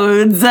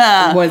Rhodes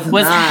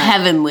was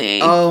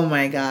heavenly. Oh,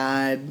 my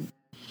God.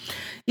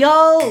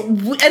 Yo,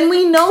 and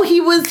we know he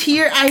was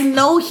here. I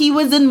know he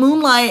was in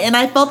Moonlight, and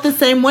I felt the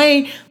same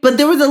way. But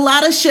there was a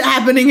lot of shit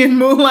happening in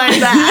Moonlight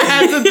that I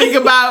had to think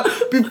about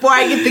before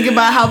I could think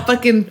about how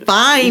fucking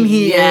fine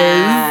he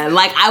is.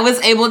 Like, I was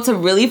able to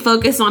really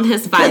focus on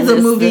his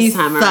fineness this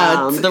time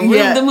around. The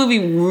movie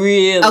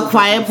really... A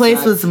Quiet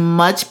Place was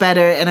much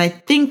better, and I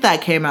think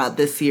that came out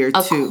this year,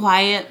 too. A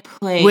Quiet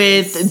Place.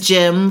 With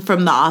Jim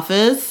from The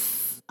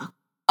Office. Oh,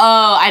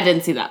 I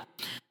didn't see that.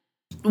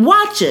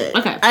 Watch it.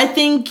 Okay. I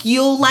think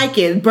you'll like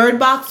it. Bird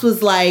Box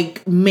was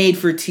like made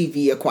for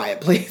TV, A Quiet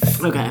Place.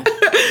 Okay.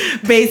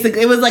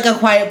 Basically, it was like A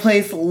Quiet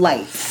Place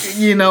light,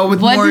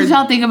 with what more... did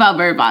y'all think about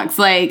Bird Box?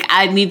 Like,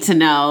 I need to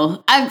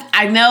know.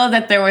 I know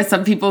that there were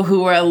some people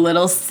who were a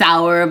little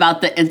sour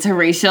about the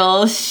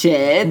interracial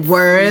shit.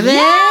 Were they?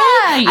 Yeah.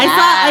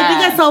 I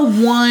think I saw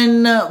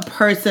one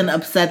person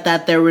upset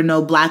that there were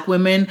no black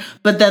women,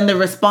 but then the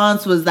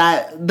response was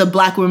that the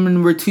black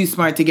women were too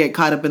smart to get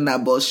caught up in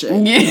that bullshit.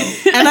 Yeah.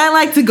 And I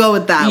like to go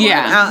with that one.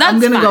 I'm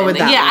going to go with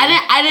that one.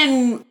 I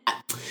didn't...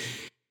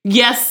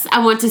 Yes,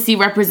 I want to see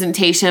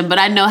representation, but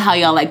I know how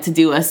y'all like to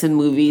do us in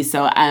movies,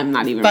 so I'm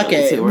not even Fuck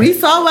really it. too worried. We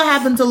saw what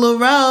happened to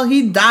Laurel.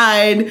 He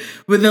died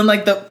within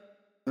like the...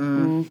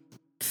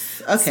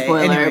 Okay, spoiler.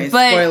 anyway,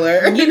 But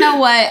spoiler. You know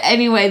what?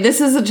 Anyway, this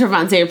is a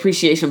Trevante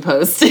appreciation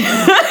post.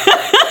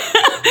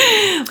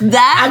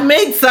 I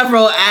made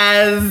several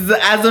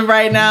as of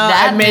right now.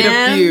 I made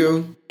a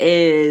few.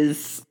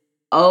 Is...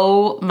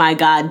 oh my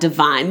God,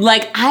 divine.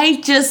 Like, I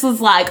just was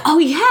like, oh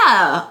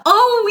yeah.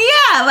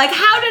 Like,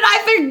 how did I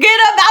forget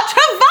about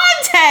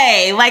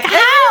Trevante? Like,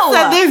 how?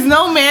 That there's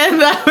no man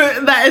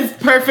that is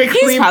perfectly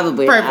He's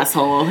probably perfect. an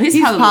asshole. He's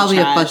probably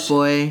a trash.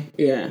 fuckboy.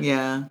 Yeah.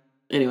 Yeah.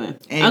 Anyway.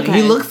 Okay.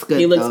 He looks good.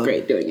 He looks though.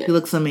 great doing it. He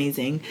looks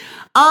amazing.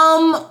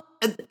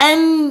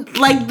 And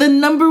like the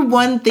number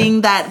one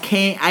thing that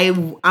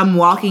I'm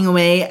walking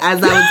away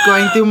as I was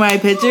going through my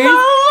pictures.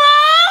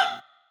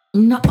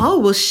 No, oh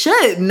well,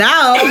 shit.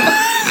 Now,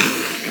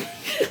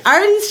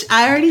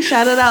 I already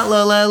shouted out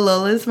Lola.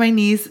 Lola's my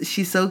niece.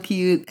 She's so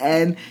cute,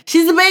 and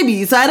she's a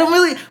baby. So I don't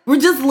really. We're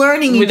just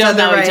learning each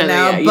other right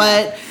now. Yet,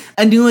 but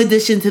a new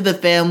addition to the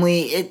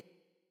family.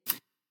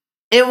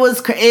 It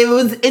was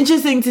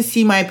interesting to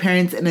see my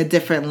parents in a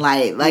different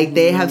light. Like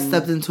they have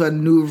stepped into a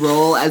new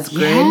role as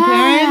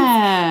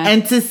grandparents,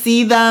 and to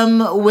see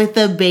them with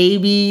a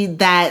baby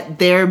that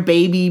their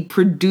baby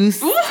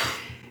produced.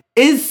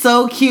 Is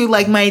so cute.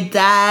 Like my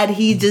dad,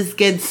 he just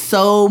gets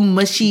so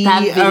mushy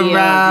that video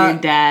around. Of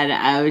your dad,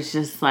 I was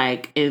just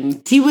like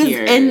in tears. He was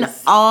in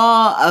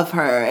awe of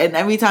her, and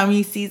every time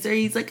he sees her,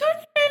 he's like,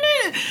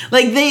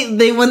 like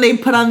they when they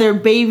put on their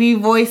baby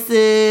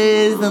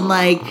voices and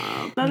like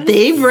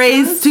they've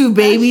raised two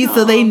babies,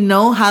 so they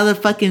know how to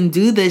fucking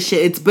do this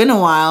shit. It's been a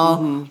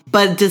while,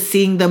 but just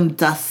seeing them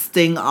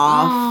dusting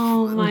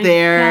off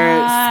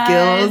their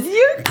skills,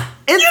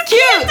 it's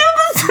cute. Do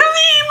this to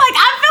me, like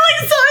I'm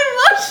feeling so emotional.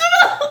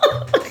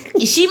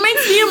 She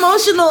makes me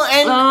emotional,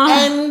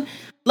 and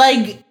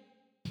like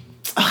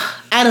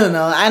I don't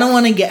know. I don't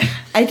want to get.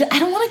 I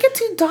don't want to get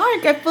too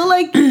dark. I feel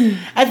like. Why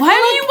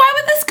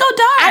would this go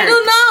dark? I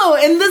don't know.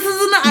 And this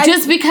isn't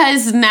just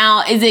because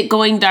now is it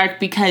going dark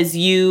because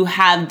you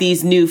have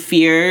these new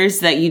fears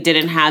that you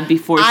didn't have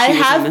before. I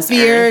have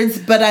fears,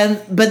 but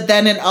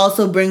then it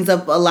also brings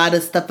up a lot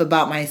of stuff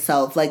about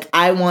myself. Like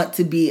I want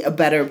to be a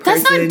better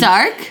person. That's not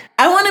dark.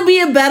 I want to be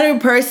a better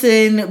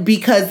person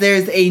because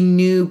there's a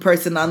new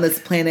person on this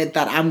planet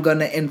that I'm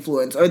gonna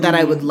influence or that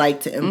I would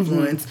like to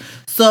influence.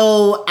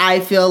 So I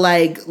feel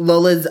like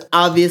Lola's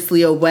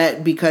obviously a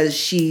wet because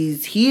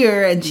she's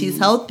here and she's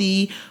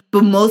healthy,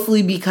 but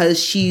mostly because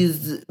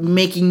she's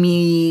making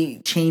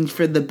me change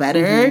for the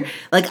better.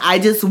 Like I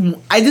just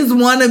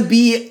want to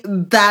be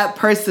that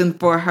person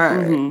for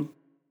her.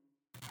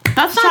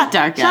 That's not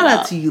dark. Shout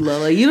out to you,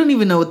 Lola. You don't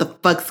even know what the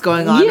fuck's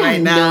going on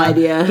right now. No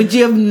idea. But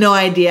you have no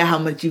idea how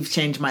much you've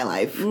changed my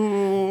life.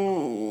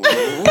 Don't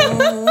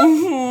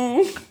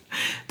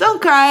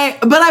cry.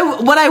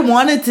 But what I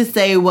wanted to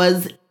say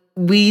was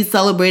we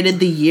celebrated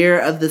the year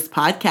of this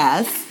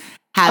podcast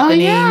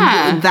happening. Oh,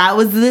 yeah. That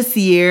was this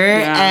year.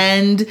 Yeah.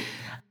 And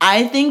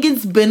I think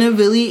it's been a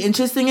really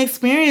interesting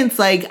experience.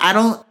 Like,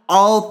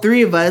 all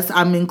three of us,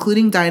 I'm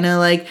including Dinah,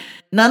 like,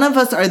 none of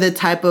us are the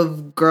type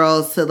of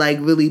girls to, like,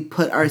 really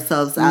put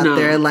ourselves out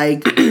there.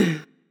 Like,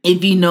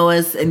 if you know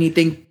us and you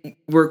think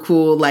we're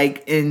cool,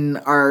 like, in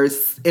our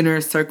inner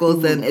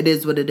circles, then it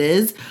is what it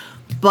is.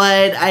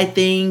 But I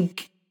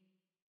think,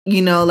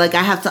 like,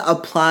 I have to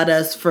applaud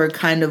us for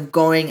kind of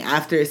going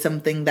after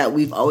something that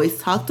we've always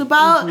talked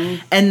about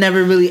and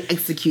never really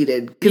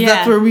executed. Because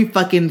that's where we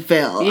fucking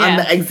fail on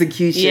the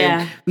execution.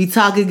 Yeah. We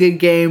talk a good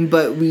game,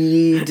 but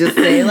we just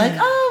say, like,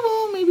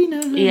 oh, well, maybe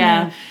not.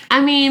 Yeah.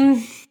 I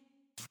mean,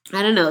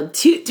 I don't know.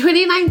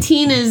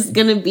 2019 is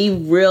going to be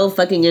real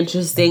fucking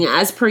interesting.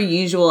 As per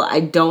usual, I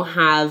don't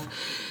have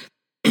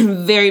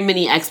very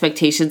many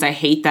expectations. I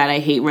hate that. I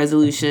hate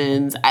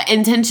resolutions.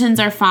 Intentions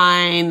are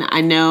fine. I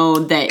know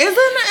that.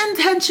 Isn't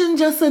intention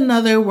just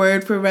another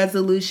word for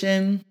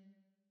resolution?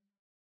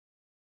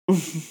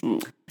 Sure.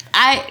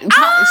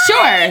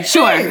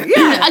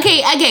 Yeah.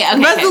 Okay.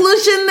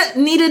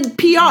 Resolution needed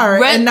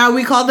PR, and now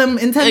we call them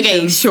intentions.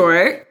 Okay,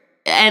 sure.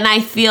 And I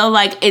feel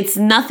like it's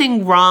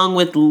nothing wrong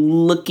with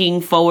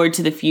looking forward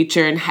to the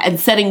future and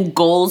setting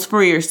goals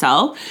for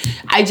yourself.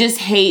 I just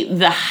hate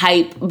the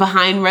hype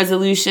behind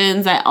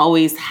resolutions. I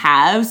always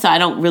have. So I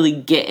don't really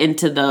get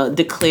into the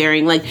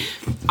declaring. Like,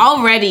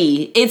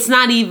 already, it's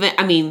not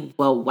even,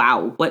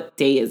 wow, what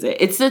day is it?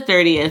 It's the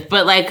 30th.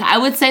 But, like, I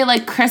would say,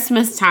 like,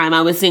 Christmas time,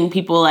 I was seeing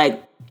people,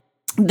 like,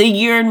 the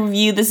year in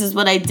review. This is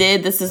what I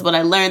did. This is what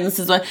I learned. This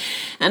is what,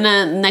 and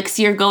then next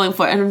year going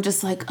for it. And I'm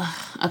just like,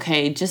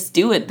 okay, just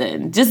do it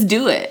then. Just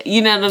do it.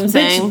 You know what I'm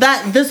saying?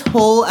 This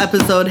whole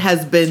episode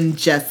has been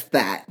just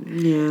that.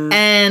 Yeah.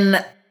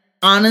 And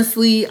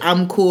honestly,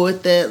 I'm cool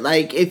with it.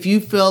 Like, if you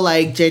feel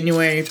like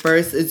January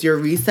 1st is your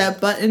reset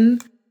button,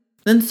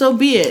 then so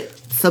be it.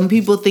 Some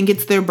people think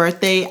it's their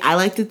birthday. I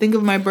like to think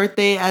of my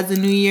birthday as a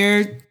new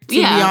year, to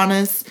be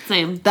honest.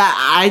 Same. That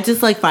I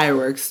just like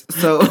fireworks.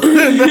 So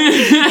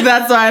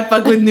that's why I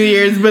fuck with New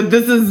Year's. But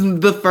this is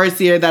the first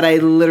year that I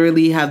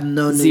literally have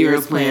no New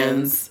Year's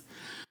plans.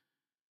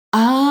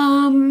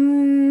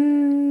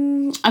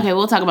 Okay,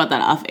 we'll talk about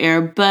that off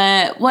air.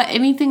 But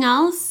anything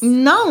else?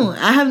 No,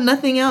 I have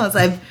nothing else.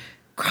 I've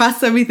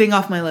crossed everything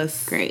off my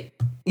list. Great.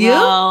 You?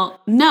 Well,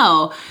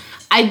 no.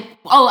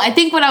 I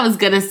think what I was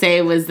going to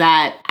say was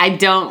that I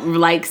don't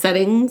like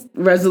setting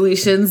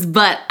resolutions,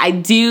 but I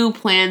do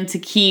plan to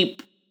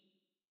keep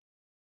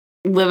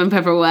Lemon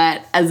Pepper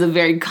Wet as a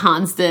very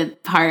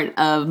constant part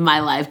of my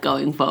life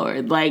going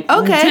forward. Like,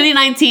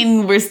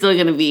 2019, we're still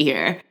going to be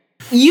here.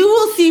 You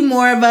will see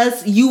more of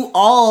us. You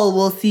all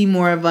will see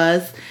more of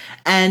us.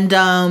 And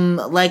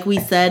like we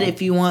said,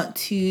 if you want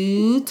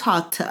to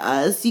talk to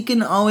us, you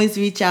can always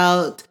reach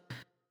out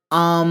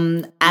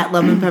at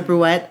Lemon Pepper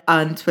Wet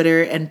on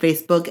Twitter and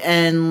Facebook,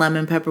 and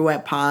Lemon Pepper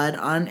Wet Pod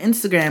on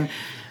Instagram.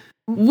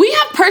 We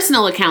have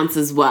personal accounts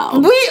as well.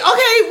 We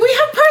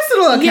have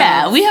personal accounts.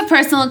 Yeah, we have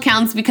personal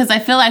accounts because I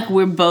feel like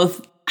we're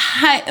both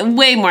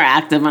way more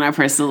active on our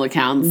personal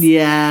accounts.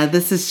 Yeah,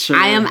 this is true.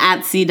 I am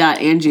at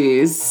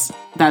c.andrews.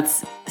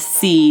 That's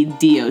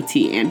C.DOT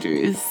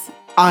Andrews.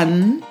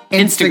 On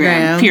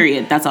Instagram.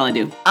 Period. That's all I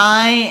do.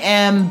 I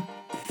am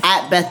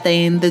at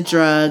Bethane the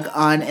Drug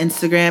on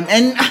Instagram,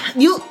 and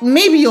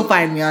you'll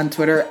find me on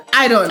Twitter.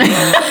 I don't know.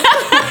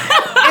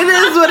 It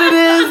is what it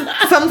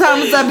is.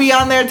 Sometimes I be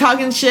on there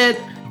talking shit.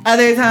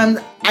 Other times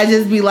I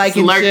just be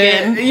liking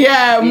lurking. shit.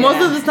 Yeah,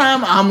 most of the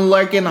time I'm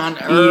lurking on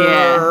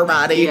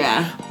everybody.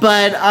 Yeah.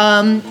 But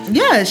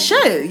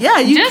shit. Yeah,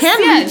 you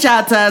can reach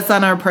out to us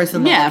on our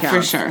personal accounts. Yeah,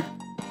 for sure.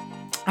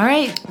 All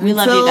right. We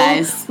love you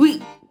guys.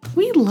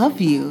 We love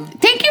you.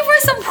 Thank you for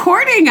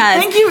supporting us.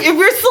 Thank you. If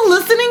you're still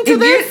listening to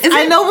this,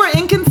 I know we're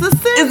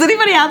inconsistent. Is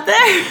anybody out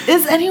there?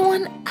 Is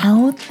anyone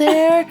out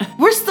there?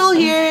 We're still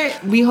here.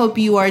 We hope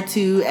you are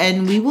too.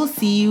 And we will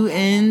see you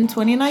in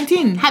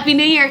 2019. Happy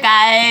New Year,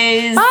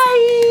 guys.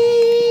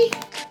 Bye.